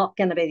this is not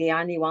going to be the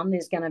only one.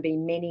 There's going to be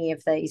many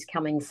of these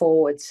coming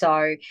forward.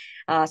 So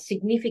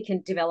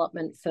significant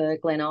development for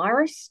Glen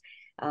Iris.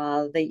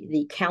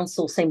 The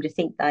council seemed to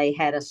think they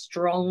had a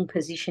strong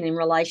position in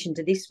relation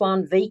to this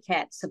one.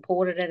 VCAT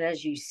supported it,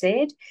 as you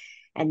said,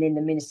 and then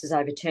the ministers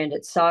overturned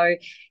it. So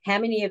how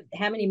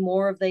many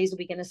more of these are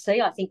we going to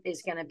see? I think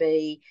there's going to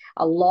be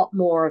a lot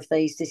more of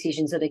these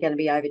decisions that are going to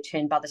be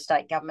overturned by the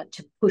state government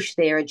to push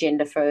their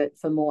agenda for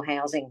more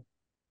housing.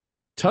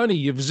 Tony,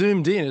 you've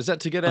zoomed in. Is that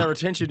to get our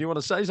attention? Do you want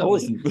to say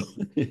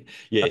something?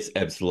 Yes,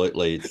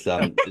 absolutely.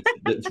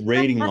 It's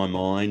reading my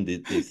mind,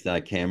 this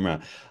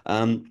camera.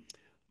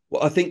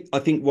 Well, I think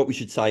what we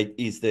should say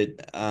is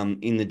that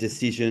in the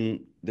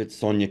decision that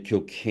Sonia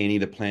Kilkenny,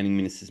 the planning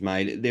minister's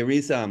made, there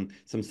is some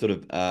sort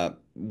of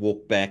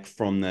walk back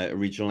from the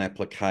original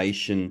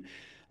application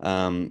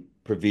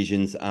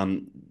provisions. As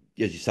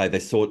you say,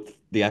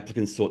 the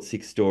applicants sought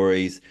 6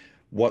 stories.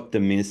 What the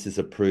ministers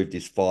approved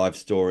is 5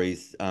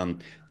 stories.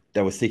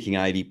 They were seeking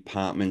 80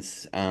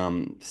 apartments.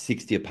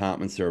 60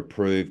 apartments are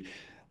approved.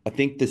 I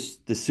think the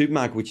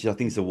supermarket, which I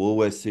think is a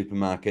Woolworths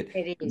supermarket,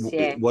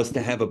 was to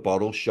have a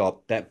bottle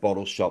shop. That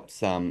bottle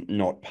shop's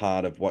not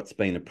part of what's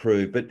been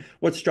approved. But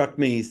what struck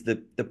me is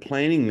that the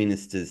planning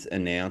minister's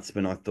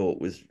announcement, I thought,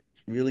 was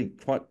really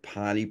quite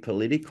party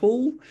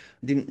political.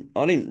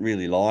 I didn't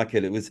really like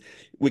it. It was,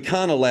 we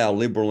can't allow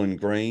Liberal and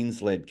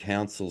Greens-led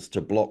councils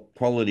to block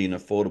quality and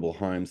affordable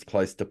homes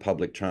close to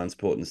public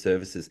transport and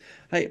services.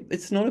 Hey,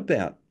 it's not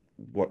about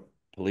what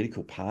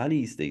political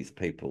parties these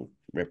people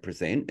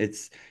represent.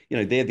 It's,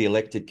 they're the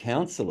elected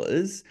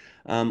councillors.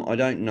 I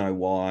don't know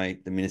why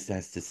the minister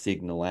has to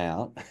signal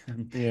out,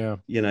 their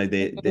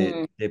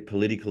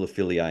political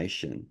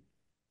affiliation.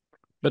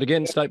 But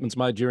again, statements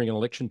made during an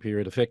election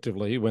period,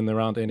 effectively, when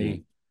there aren't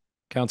any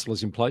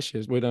councillors in place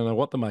yet. We don't know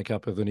what the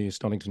makeup of the new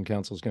Stonington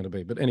Council is going to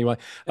be. But anyway,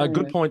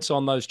 good points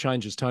on those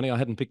changes, Tony. I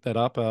hadn't picked that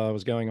up. I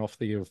was going off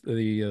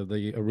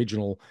the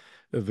original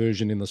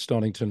version in the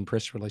Stonington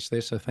press release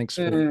there. So thanks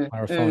for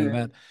clarifying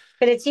that.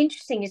 But it's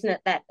interesting, isn't it,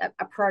 that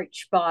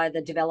approach by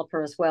the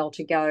developer as well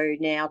to go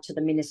now to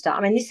the minister. I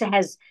mean, this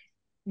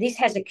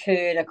has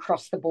occurred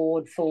across the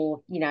board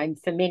for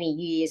many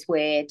years,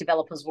 where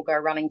developers will go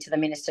running to the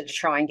minister to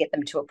try and get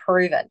them to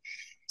approve it.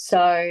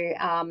 So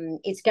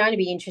it's going to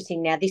be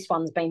interesting. Now, this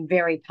one's been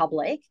very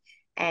public,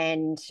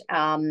 and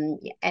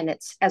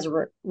it's as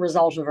a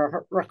result of a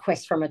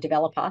request from a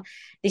developer.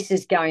 This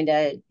is going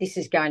to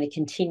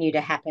continue to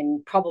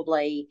happen,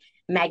 probably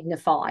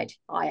magnified,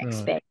 I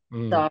expect.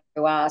 Right.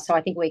 So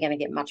I think we're going to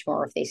get much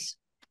more of this.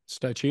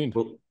 Stay tuned.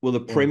 Well, the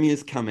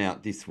Premier's come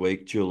out this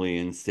week, Julie,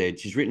 and said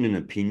she's written an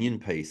opinion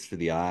piece for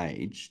The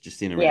Age,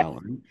 Jacinta Yeah.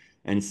 Allen,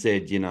 and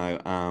said,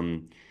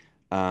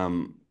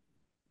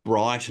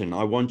 Brighton,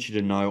 I want you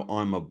to know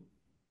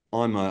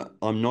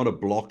I'm not a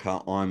blocker,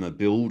 I'm a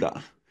builder.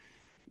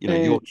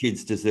 Your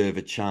kids deserve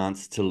a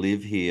chance to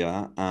live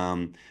here.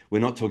 We're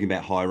not talking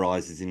about high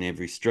rises in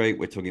every street.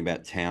 We're talking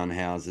about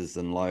townhouses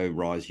and low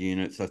rise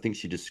units. I think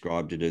she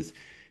described it as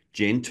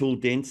gentle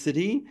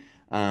density,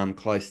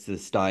 close to the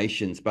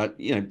stations. But,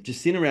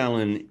 Jacinta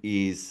Allen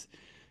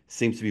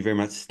seems to be very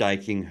much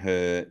staking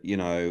her,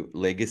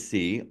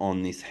 legacy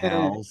on this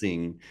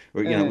housing.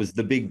 Or, it was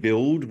the big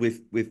build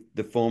with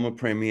the former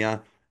Premier.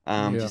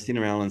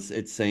 Jacinta Allen,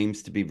 it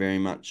seems to be very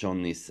much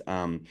on this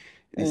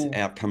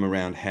outcome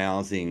around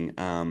housing,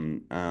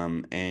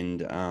 and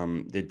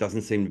there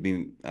doesn't seem to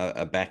be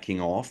a backing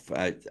off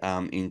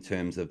in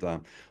terms of the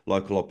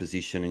local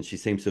opposition, and she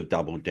seems to have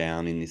doubled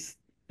down in this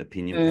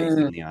opinion piece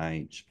in The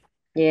Age.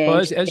 Yeah. Well,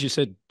 as you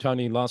said,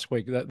 Tony, last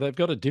week, they've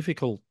got a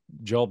difficult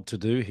job to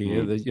do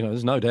here.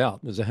 There's no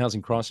doubt there's a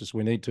housing crisis.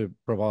 We need to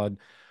provide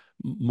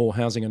more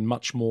housing and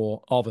much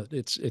more of it.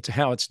 It's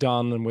how it's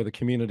done and whether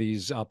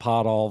communities are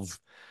part of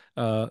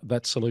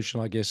that solution,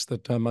 I guess,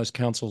 that most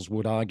councils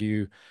would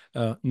argue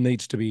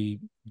needs to be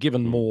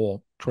given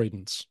more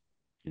credence.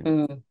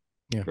 Yeah.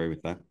 Agree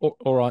with that.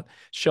 All right.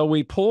 Shall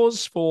we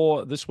pause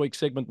for this week's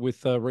segment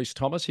with Rhys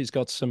Thomas? He's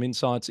got some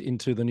insights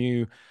into the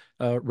new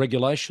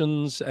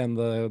regulations and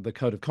the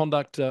code of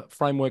conduct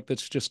framework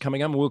that's just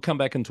coming up. We'll come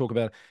back and talk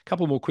about a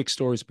couple more quick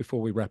stories before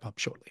we wrap up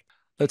shortly.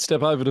 Let's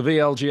step over to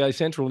VLGA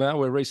Central now,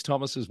 where Rhys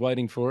Thomas is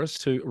waiting for us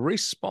to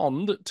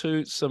respond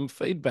to some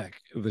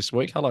feedback this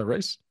week. Hello,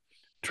 Rhys.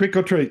 Trick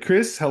or treat,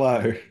 Chris.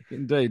 Hello.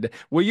 Indeed.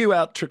 Were you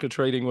out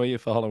trick-or-treating, were you,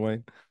 for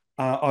Halloween?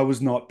 I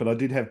was not, but I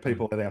did have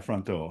people at our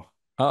front door.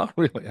 Oh,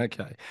 really?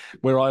 Okay.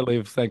 Where I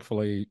live,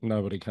 thankfully,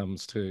 nobody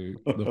comes to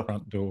the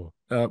front door.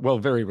 Well,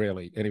 very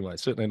rarely anyway,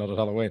 certainly not at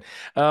Halloween.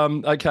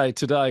 Okay,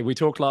 today, we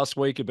talked last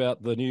week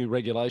about the new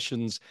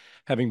regulations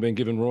having been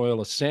given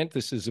royal assent.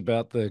 This is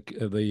about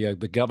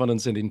the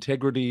governance and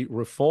integrity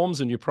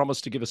reforms, and you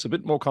promised to give us a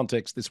bit more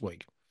context this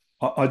week.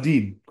 I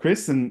did,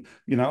 Chris. And,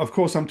 of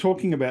course, I'm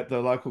talking about the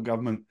local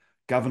government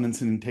governance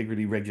and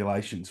integrity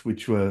regulations,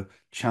 which were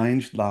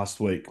changed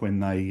last week when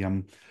they,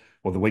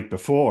 or the week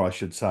before, I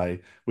should say,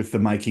 with the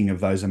making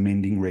of those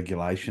amending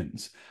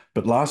regulations.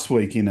 But last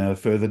week, in a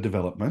further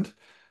development,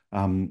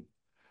 actually,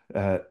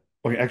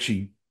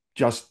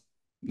 just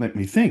let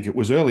me think, it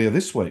was earlier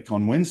this week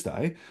on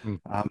Wednesday,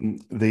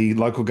 the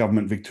local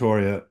government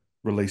Victoria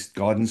released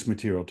guidance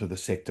material to the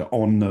sector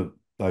on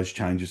those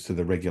changes to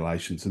the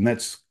regulations. And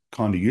that's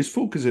kind of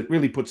useful because it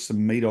really puts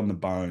some meat on the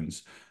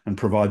bones and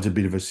provides a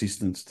bit of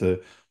assistance to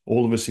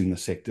all of us in the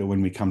sector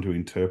when we come to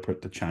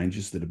interpret the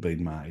changes that have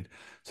been made.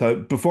 So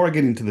before I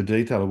get into the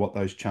detail of what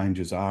those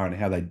changes are and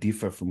how they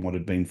differ from what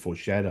had been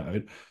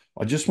foreshadowed,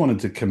 I just wanted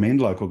to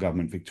commend Local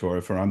Government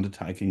Victoria for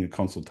undertaking a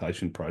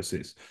consultation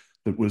process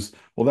that was,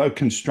 although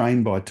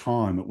constrained by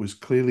time, it was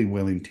clearly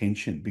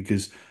well-intentioned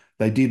because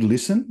they did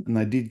listen and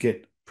they did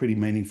get pretty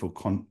meaningful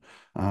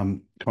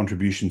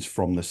contributions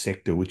from the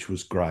sector, which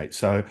was great.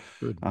 So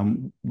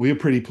we're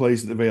pretty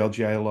pleased that the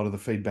VLGA, a lot of the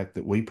feedback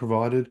that we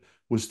provided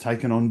was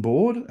taken on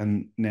board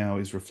and now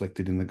is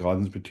reflected in the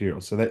guidance material.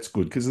 So that's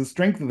good because the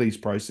strength of these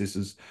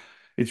processes,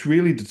 it's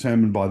really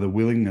determined by the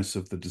willingness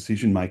of the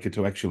decision maker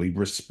to actually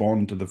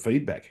respond to the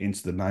feedback,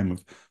 hence the name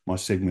of my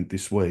segment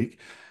this week.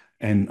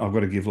 And I've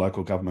got to give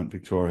Local Government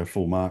Victoria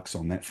full marks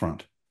on that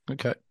front.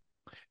 Okay,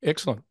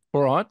 excellent.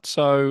 All right,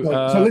 so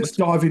let's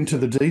dive into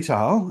the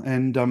detail,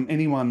 and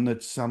anyone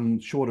that's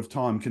short of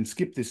time can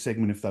skip this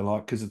segment if they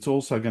like, because it's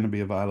also going to be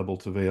available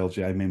to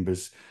VLGA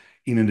members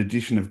in an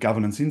edition of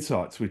Governance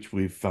Insights, which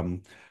we've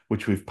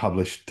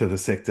published to the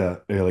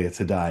sector earlier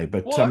today.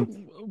 But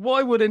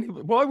why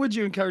would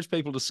you encourage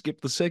people to skip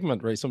the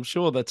segment, Rhys? I'm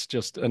sure that's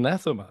just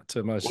anathema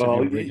to most of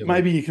your regular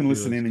maybe you can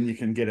listen viewers. in and you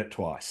can get it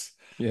twice.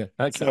 Yeah.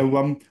 Okay.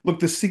 So,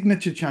 look, the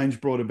signature change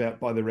brought about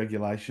by the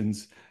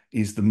regulations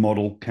is the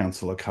Model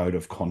Councillor Code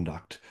of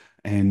Conduct.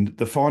 And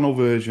the final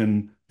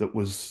version that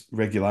was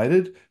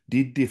regulated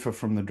did differ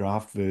from the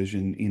draft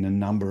version in a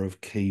number of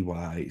key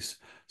ways.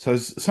 So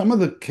some of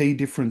the key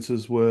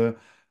differences were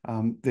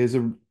there's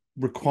a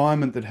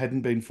requirement that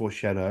hadn't been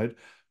foreshadowed,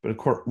 but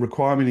a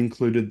requirement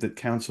included that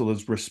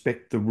councillors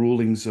respect the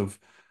rulings of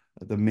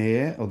the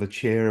mayor or the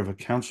chair of a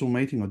council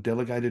meeting or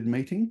delegated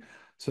meeting.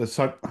 So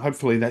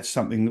hopefully that's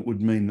something that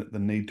would mean that the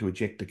need to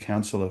eject a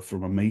councillor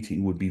from a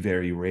meeting would be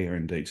very rare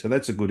indeed. So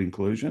that's a good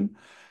inclusion.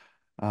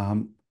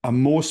 A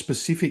more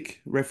specific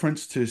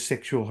reference to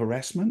sexual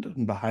harassment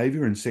and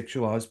behaviour and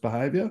sexualised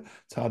behaviour.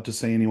 It's hard to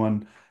see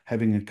anyone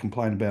having a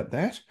complaint about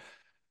that.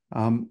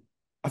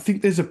 I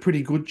think there's a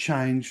pretty good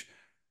change,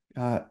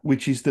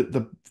 which is that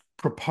the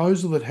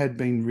proposal that had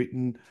been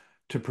written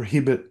to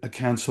prohibit a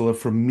councillor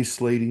from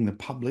misleading the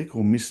public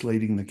or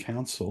misleading the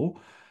council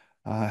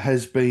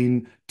has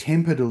been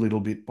tempered a little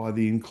bit by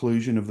the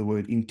inclusion of the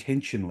word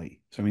intentionally.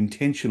 So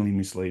intentionally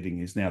misleading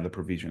is now the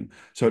provision.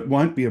 So it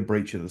won't be a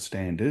breach of the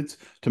standards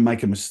to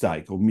make a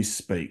mistake or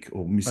misspeak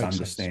or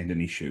misunderstand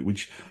an issue,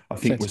 which I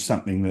think was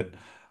something that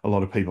a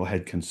lot of people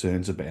had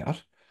concerns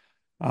about.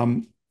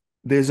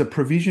 There's a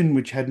provision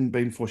which hadn't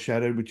been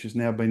foreshadowed, which has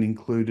now been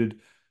included,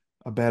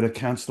 about a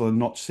councillor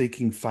not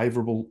seeking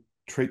favourable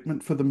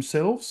treatment for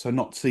themselves, so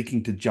not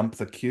seeking to jump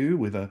the queue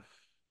with a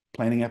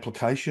planning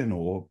application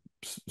or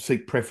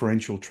seek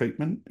preferential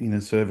treatment in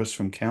a service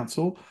from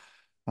council.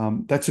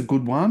 That's a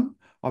good one.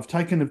 I've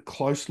taken a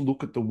close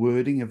look at the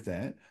wording of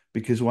that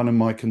because one of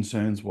my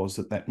concerns was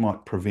that that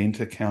might prevent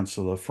a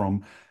councillor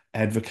from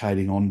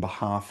advocating on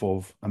behalf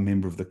of a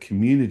member of the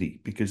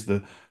community, because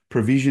the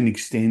provision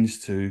extends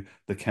to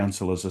the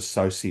councillor's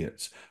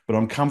associates. But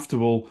I'm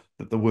comfortable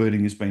that the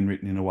wording has been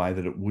written in a way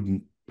that it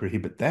wouldn't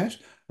prohibit that,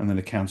 and then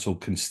a council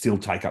can still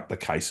take up the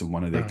case of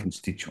one of their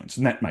constituents,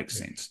 and that makes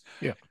sense.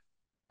 Yeah.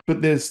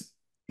 But there's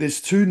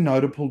two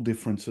notable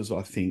differences,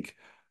 I think,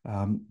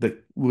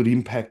 that would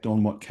impact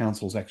on what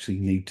councils actually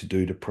need to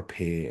do to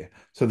prepare.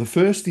 So the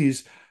first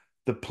is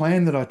the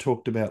plan that I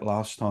talked about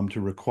last time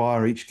to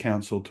require each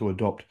council to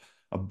adopt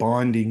a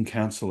binding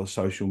councillor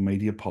social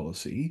media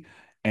policy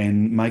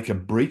and make a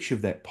breach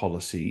of that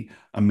policy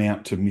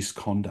amount to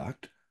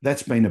misconduct.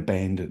 That's been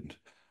abandoned.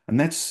 And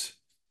that's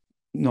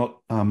not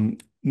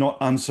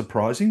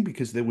unsurprising,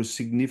 because there was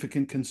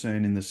significant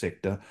concern in the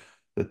sector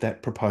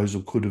that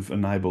proposal could have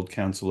enabled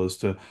councillors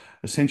to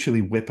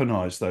essentially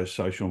weaponise those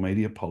social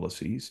media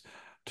policies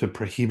to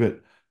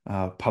prohibit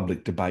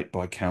public debate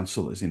by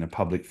councillors in a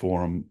public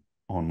forum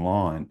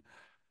online.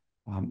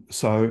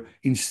 So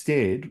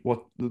instead,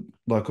 what the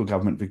local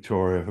government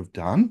Victoria have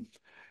done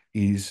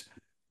is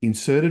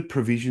inserted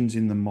provisions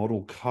in the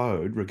model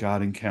code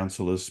regarding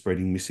councillors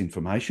spreading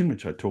misinformation,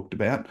 which I talked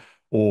about,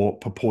 or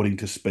purporting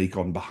to speak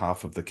on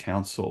behalf of the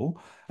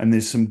council. And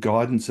there's some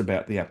guidance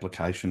about the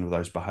application of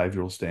those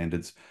behavioural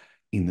standards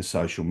in the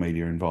social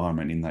media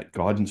environment in that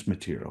guidance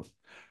material.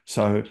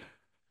 So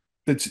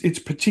it's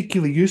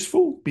particularly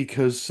useful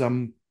because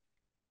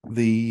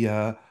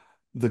the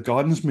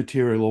guidance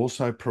material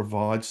also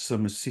provides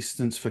some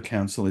assistance for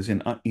councillors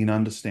in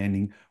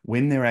understanding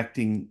when they're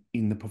acting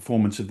in the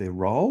performance of their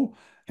role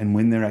and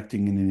when they're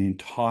acting in an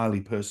entirely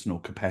personal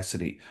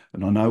capacity.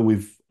 And I know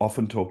we've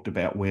often talked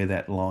about where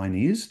that line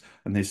is,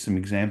 and there's some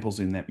examples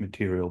in that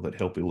material that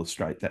help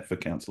illustrate that for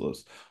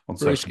councillors on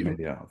social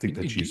media. I think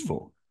that's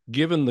useful.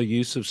 Given the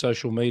use of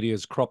social media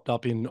has cropped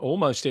up in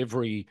almost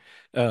every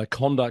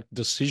conduct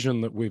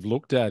decision that we've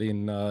looked at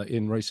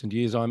in recent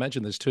years, I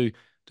imagine there's two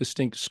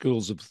distinct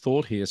schools of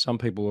thought here. Some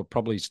people are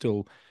probably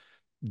still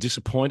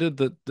disappointed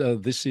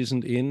that this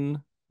isn't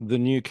in the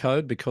new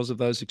code because of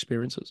those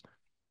experiences.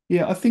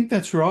 Yeah, I think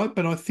that's right.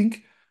 But I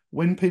think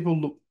when people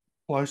look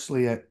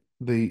closely at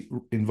the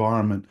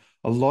environment,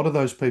 a lot of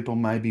those people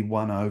may be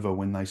won over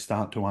when they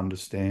start to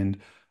understand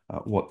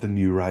what the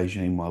new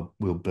regime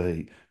will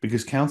be,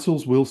 because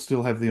councils will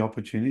still have the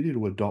opportunity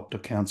to adopt a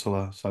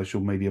councillor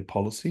social media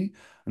policy,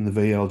 and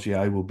the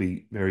VLGA will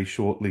be very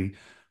shortly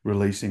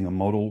releasing a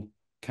model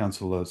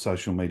councillor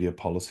social media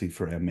policy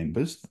for our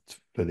members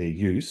for their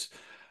use.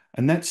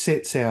 And that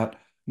sets out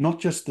not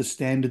just the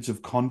standards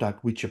of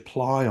conduct which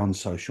apply on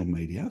social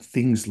media,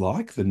 things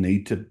like the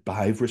need to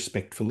behave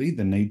respectfully,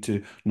 the need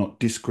to not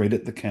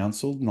discredit the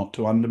council, not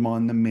to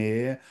undermine the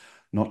mayor,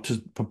 not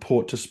to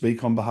purport to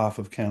speak on behalf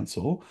of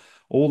council,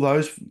 all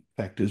those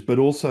factors, but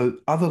also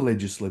other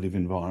legislative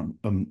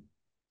environment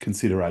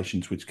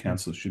considerations which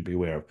councillors should be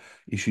aware of.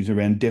 Issues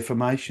around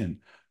defamation,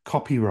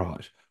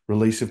 copyright,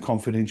 release of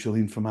confidential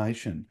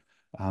information,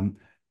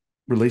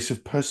 release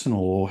of personal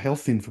or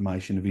health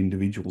information of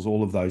individuals.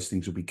 All of those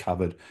things will be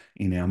covered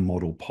in our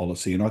model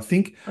policy. And I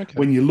think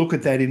when you look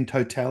at that in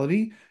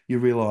totality, you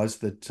realise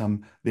that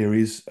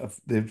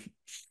there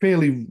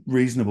fairly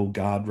reasonable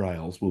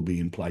guardrails will be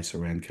in place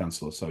around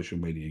councillor social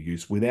media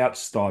use without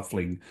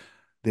stifling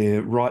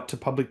their right to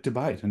public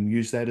debate, and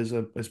use that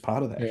as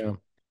part of that. Yeah.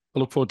 I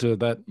look forward to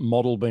that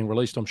model being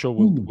released. I'm sure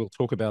we'll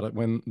talk about it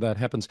when that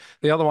happens.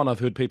 The other one I've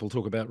heard people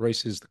talk about,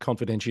 Rhys, is the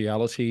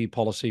confidentiality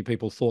policy.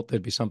 People thought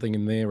there'd be something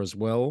in there as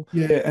well.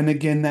 Yeah, and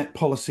again, that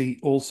policy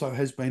also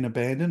has been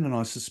abandoned, and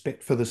I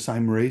suspect for the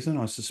same reason.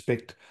 I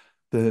suspect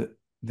the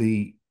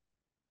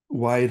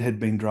way it had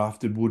been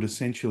drafted would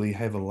essentially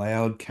have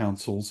allowed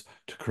councils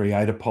to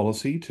create a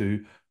policy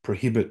to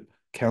prohibit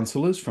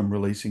councillors from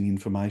releasing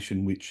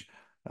information which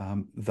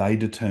they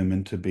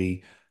determine to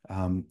be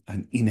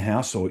an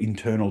in-house or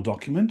internal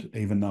document,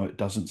 even though it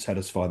doesn't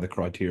satisfy the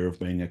criteria of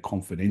being a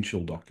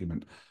confidential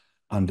document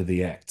under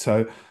the Act.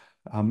 So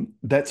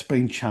that's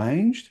been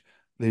changed.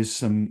 There's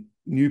some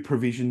new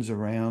provisions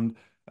around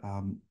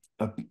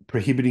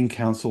prohibiting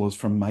councillors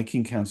from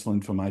making council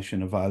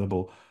information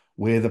available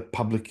where the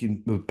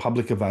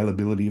public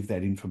availability of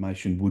that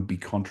information would be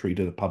contrary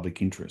to the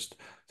public interest.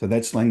 So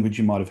that's language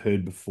you might have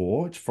heard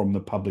before. It's from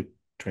the public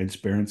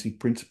transparency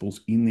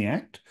principles in the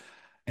Act.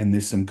 and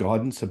there's some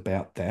guidance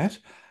about that,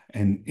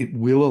 and it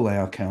will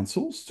allow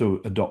councils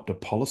to adopt a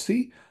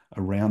policy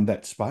around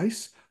that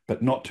space,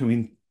 but not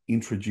to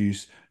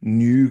introduce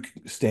new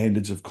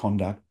standards of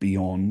conduct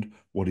beyond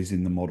what is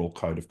in the model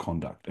code of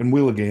conduct. And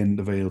we'll, again,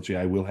 the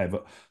VLGA will have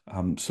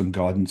some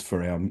guidance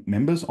for our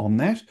members on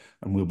that,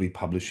 and we'll be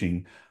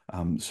publishing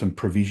some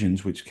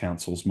provisions which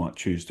councils might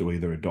choose to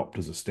either adopt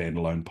as a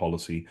standalone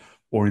policy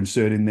or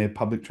insert in their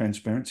public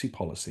transparency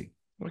policy.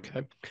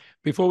 Okay.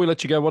 Before we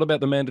let you go, what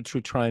about the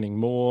mandatory training?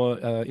 More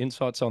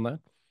insights on that?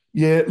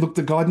 Yeah, look,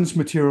 the guidance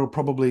material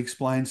probably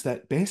explains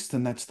that best,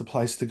 and that's the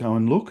place to go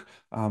and look.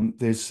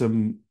 There's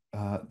some,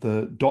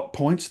 the dot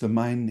points, the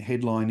main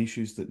headline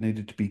issues that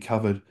needed to be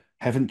covered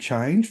haven't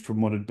changed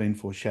from what had been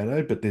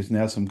foreshadowed, but there's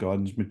now some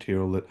guidance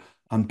material that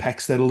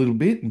unpacks that a little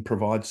bit and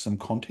provides some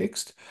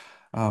context.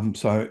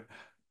 So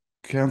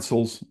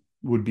councils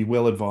would be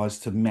well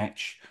advised to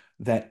match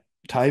that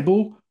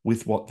table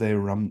with what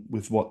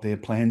their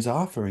plans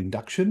are for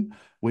induction.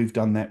 We've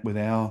done that with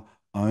our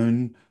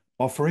own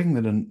offering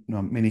that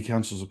many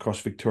councils across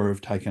Victoria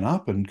have taken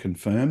up and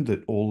confirmed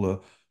that all the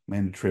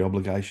mandatory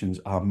obligations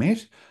are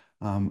met.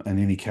 And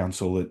any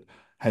council that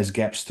has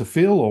gaps to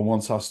fill or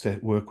wants us to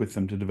work with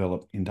them to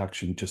develop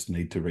induction just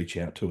need to reach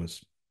out to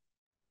us.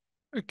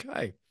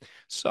 Okay.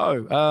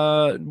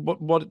 So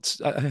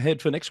what's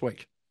ahead for next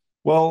week?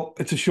 Well,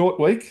 it's a short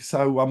week,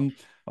 so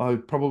I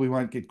probably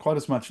won't get quite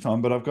as much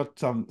time, but I've got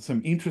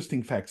some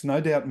interesting facts.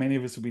 No doubt many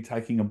of us will be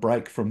taking a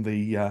break from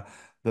the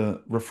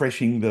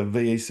refreshing the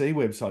VEC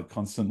website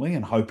constantly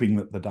and hoping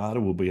that the data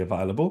will be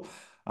available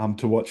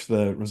to watch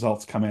the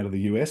results come out of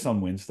the US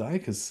on Wednesday,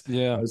 because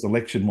those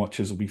election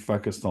watchers will be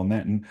focused on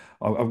that. And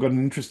I've got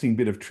an interesting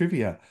bit of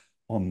trivia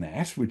on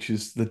that, which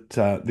is that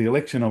the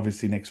election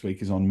obviously next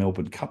week is on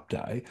Melbourne Cup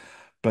Day,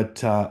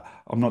 but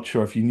I'm not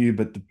sure if you knew,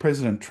 but the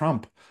President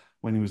Trump,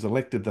 when he was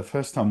elected the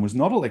first time, was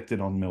not elected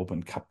on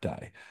Melbourne Cup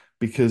Day,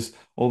 because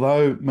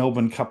although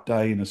Melbourne Cup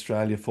Day in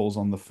Australia falls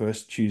on the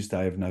first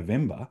Tuesday of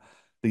November,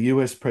 the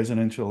US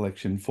presidential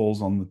election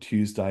falls on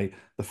the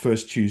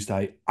first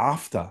Tuesday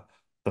after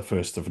the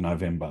 1st of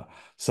November.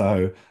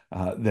 So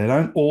they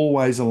don't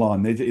always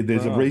align.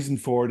 There's a reason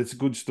for it. It's a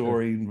good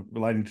story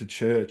relating to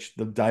church,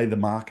 the day the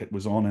market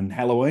was on, and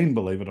Halloween,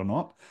 believe it or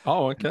not.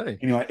 Oh, okay.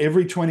 Anyway,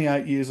 every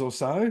 28 years or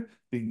so,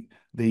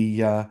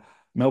 the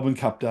Melbourne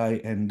Cup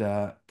Day and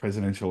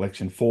presidential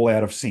election fall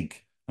out of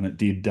sync, and it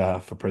did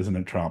for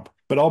President Trump.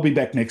 But I'll be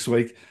back next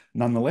week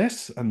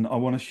nonetheless, and I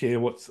want to share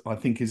what I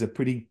think is a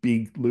pretty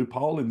big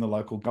loophole in the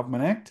Local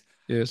Government Act.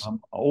 Yes.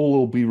 All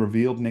will be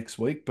revealed next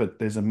week, but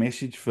there's a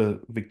message for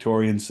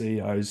Victorian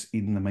CEOs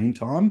in the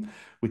meantime,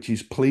 which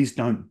is please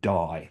don't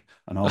die.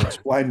 And I'll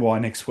explain why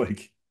next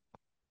week.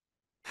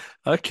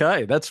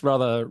 Okay, that's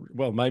rather,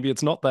 well, maybe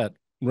it's not that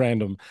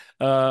random.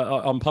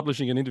 I'm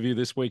publishing an interview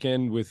this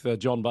weekend with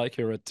John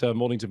Baker at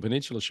Mornington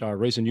Peninsula Shire,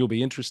 Rhys, and you'll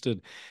be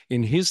interested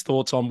in his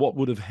thoughts on what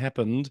would have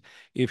happened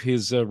if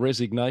his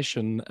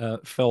resignation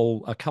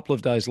fell a couple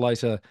of days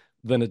later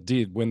than it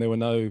did, when there were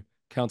no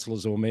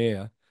councillors or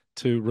mayor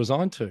to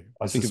resign to.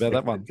 I think about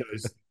that one. It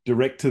goes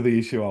direct to the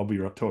issue I'll be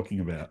talking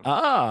about.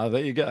 Ah,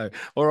 there you go.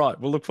 All right,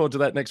 we'll look forward to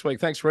that next week.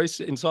 Thanks, Rhys.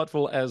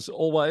 Insightful as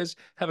always.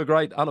 Have a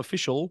great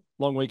unofficial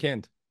long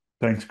weekend.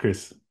 Thanks,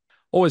 Chris.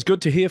 Always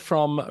good to hear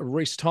from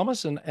Rhys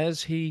Thomas. And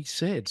as he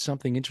said,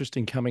 something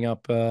interesting coming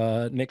up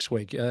next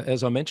week.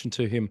 As I mentioned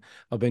to him,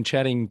 I've been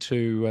chatting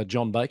to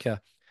John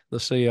Baker, the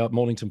CEO of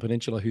Mornington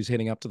Peninsula, who's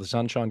heading up to the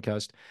Sunshine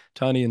Coast.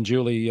 Tony and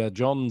Julie,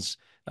 John's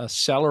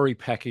salary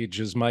package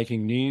is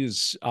making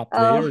news up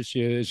there, as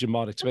you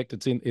might expect.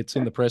 It's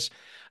in the press.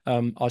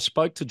 I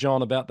spoke to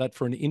John about that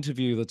for an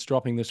interview that's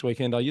dropping this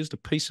weekend. I used a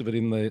piece of it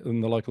in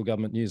the local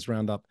government news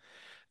roundup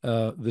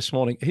this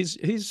morning.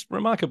 He's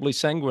remarkably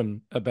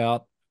sanguine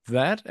about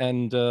that,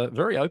 and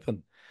very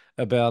open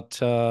about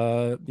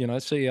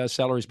CEO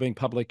salaries being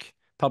public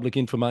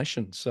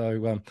information.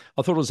 So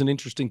I thought it was an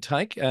interesting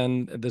take,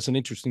 and there's an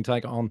interesting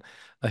take on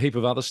a heap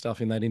of other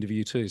stuff in that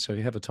interview too. So if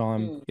you have a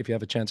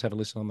chance, have a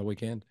listen on the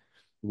weekend.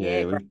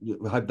 Yeah,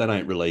 we hope they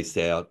don't release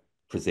our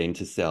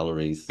presenter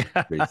salaries,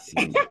 Chris.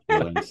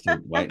 I'm still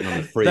waiting on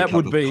a free cup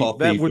of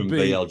coffee from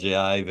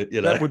VLGA, but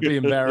that would be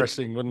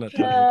embarrassing, wouldn't it?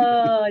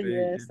 Oh,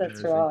 yes,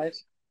 that's right.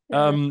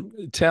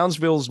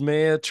 Townsville's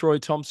Mayor Troy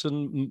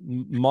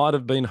Thompson might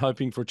have been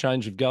hoping for a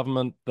change of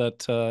government,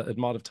 that it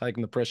might have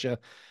taken the pressure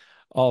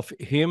off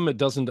him. It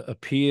doesn't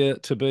appear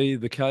to be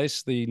the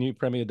case. The new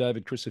Premier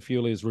David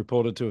Crisafulli is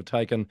reported to have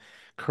taken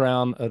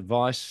Crown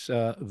advice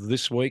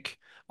this week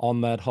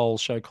on that whole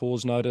show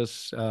cause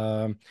notice,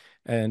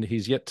 and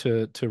he's yet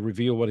to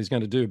reveal what he's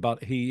going to do.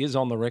 But he is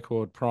on the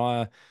record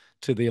prior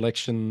to the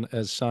election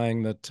as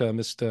saying that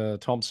Mr.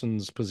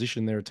 Thompson's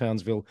position there at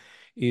Townsville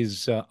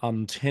is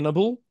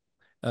untenable.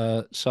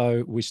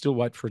 So we still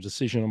wait for a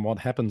decision on what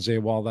happens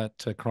there while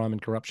that Crime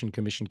and Corruption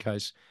Commission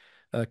case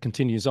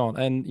continues on.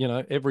 And,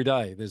 every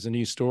day there's a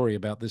new story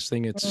about this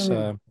thing. It's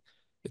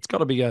got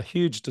to be a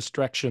huge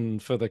distraction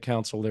for the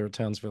council there at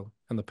Townsville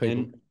and the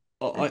people.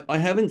 And I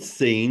haven't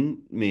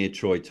seen Mayor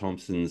Troy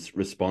Thompson's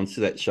response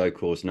to that show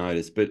cause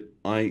notice, but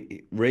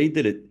I read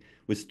that it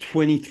was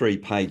 23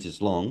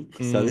 pages long,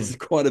 so there's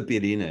quite a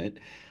bit in it.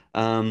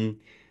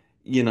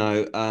 You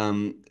know,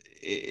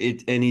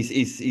 and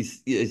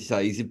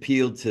he's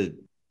appealed to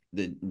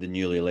the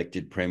newly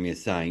elected premier,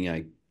 saying, you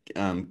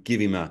know, give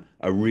him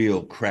a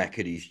real crack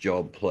at his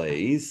job,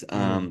 please.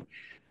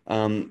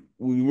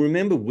 We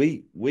remember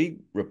we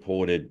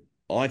reported,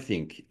 I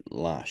think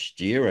last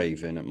year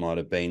even, it might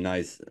have been,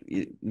 those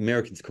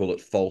Americans call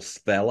it false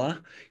valor,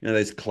 you know,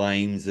 those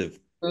claims of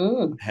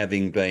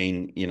having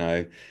been, you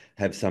know,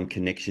 have some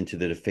connection to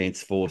the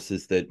Defence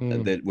Forces that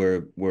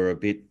were a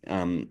bit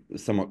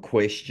somewhat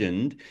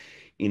questioned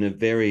in a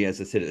very, as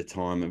I said at the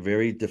time, a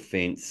very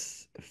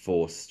Defence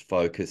Force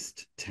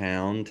focused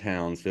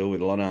Townsville,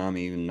 with a lot of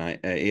Army and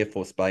Air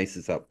Force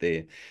bases up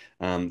there.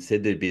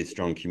 Said there'd be a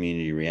strong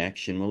community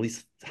reaction. Well,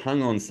 he's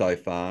hung on so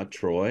far,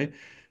 Troy,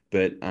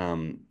 but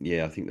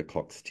yeah, I think the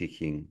clock's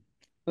ticking.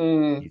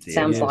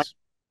 Sounds like.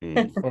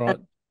 All right.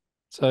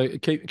 So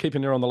keep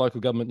an ear on the local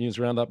government news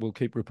roundup. We'll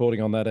keep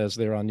reporting on that as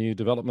there are new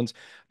developments.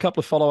 A couple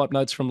of follow-up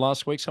notes from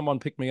last week. Someone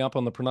picked me up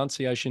on the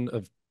pronunciation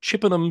of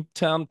Chippenham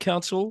Town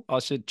Council. I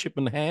said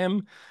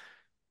Chippenham.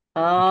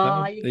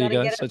 Oh, okay, you there got you to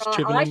go. get So it it's right.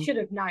 Chippenham. I should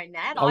have known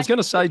that. I was going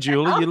to say,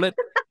 Julie,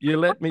 you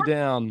let me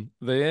down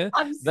there.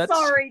 I'm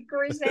sorry,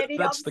 Chris Eddie.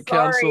 That's the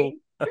sorry. council.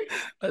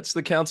 That's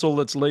the council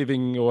that's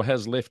leaving or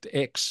has left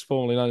X,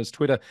 formerly known as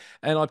Twitter.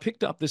 And I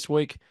picked up this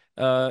week,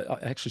 I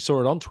actually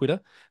saw it on Twitter,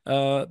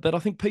 that I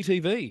think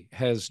PTV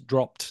has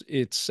dropped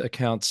its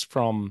accounts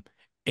from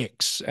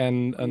X.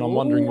 And I'm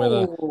wondering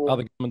whether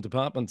other government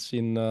departments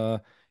in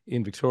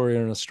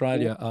Victoria and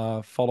Australia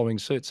are following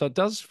suit. So it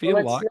does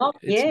feel like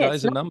its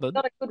days are numbered. It's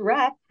not a good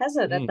rap, has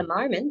it, at the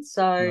moment?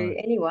 So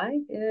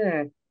anyway,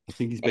 yeah. I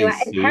think he's being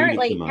sued at the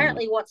moment.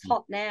 Apparently what's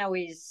hot now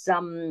is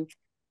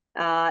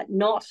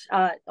not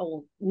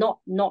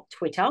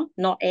Twitter,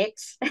 not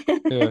X,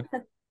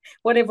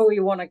 whatever we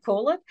want to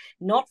call it,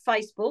 not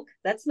Facebook.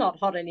 That's not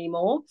hot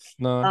anymore.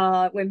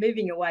 No, we're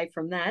moving away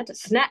from that.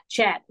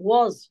 Snapchat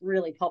was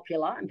really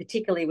popular, and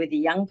particularly with the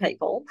young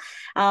people,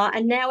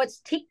 and now it's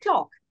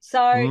TikTok.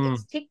 So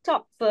it's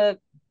TikTok for,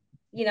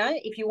 you know,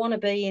 if you want to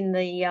be in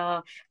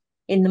the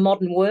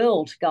modern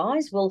world,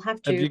 guys, we'll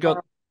have to.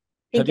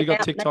 Have you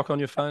got TikTok on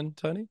your phone,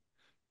 Tony?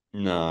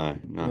 No,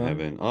 I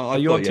haven't. Are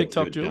you on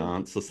TikTok, Julie?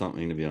 Dance or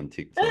something to be on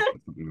TikTok or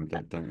something like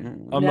that, don't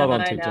you? I'm not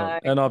on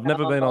TikTok, and I've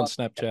never been on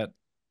Snapchat.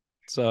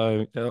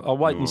 So I'll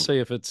wait and see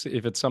if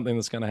it's something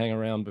that's going to hang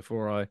around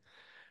before I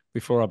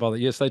bother.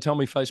 Yes, they tell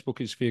me Facebook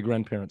is for your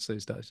grandparents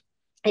these days.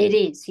 It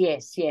is,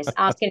 yes.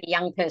 Ask any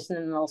young person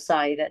and they'll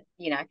say that,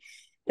 you know,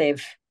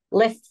 they've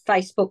left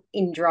Facebook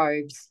in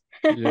droves.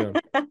 Yeah.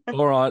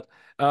 All right.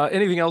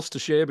 Anything else to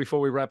share before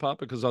we wrap up?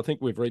 Because I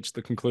think we've reached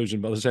the conclusion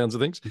by the sounds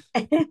of things.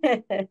 I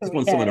just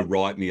want someone to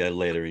write me a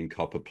letter in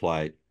copper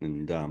plate,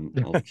 and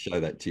I'll show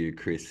that to you,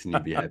 Chris, and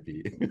you'll be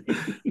happy.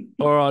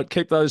 All right.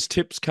 Keep those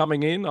tips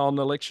coming in on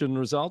election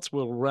results.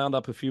 We'll round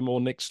up a few more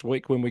next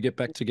week when we get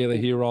back together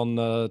here on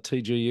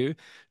TGU.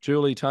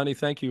 Julie, Tony,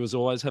 thank you as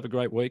always. Have a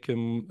great week,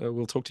 and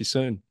we'll talk to you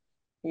soon.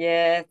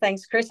 Yeah,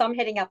 thanks, Chris. I'm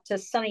heading up to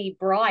sunny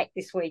Bright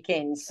this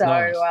weekend, so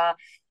nice.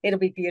 It'll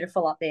be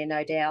beautiful up there,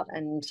 no doubt,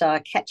 and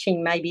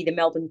catching maybe the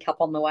Melbourne Cup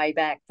on the way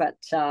back. But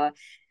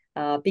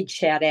big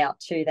shout out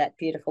to that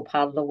beautiful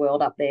part of the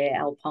world up there,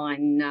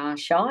 Alpine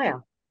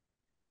Shire.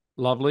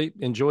 Lovely.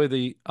 Enjoy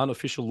the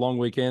unofficial long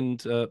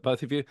weekend,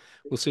 both of you.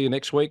 We'll see you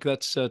next week.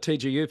 That's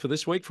TGU for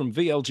this week from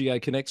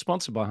VLGA Connect,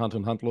 sponsored by Hunt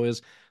 & Hunt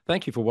Lawyers.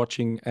 Thank you for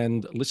watching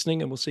and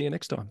listening, and we'll see you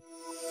next time.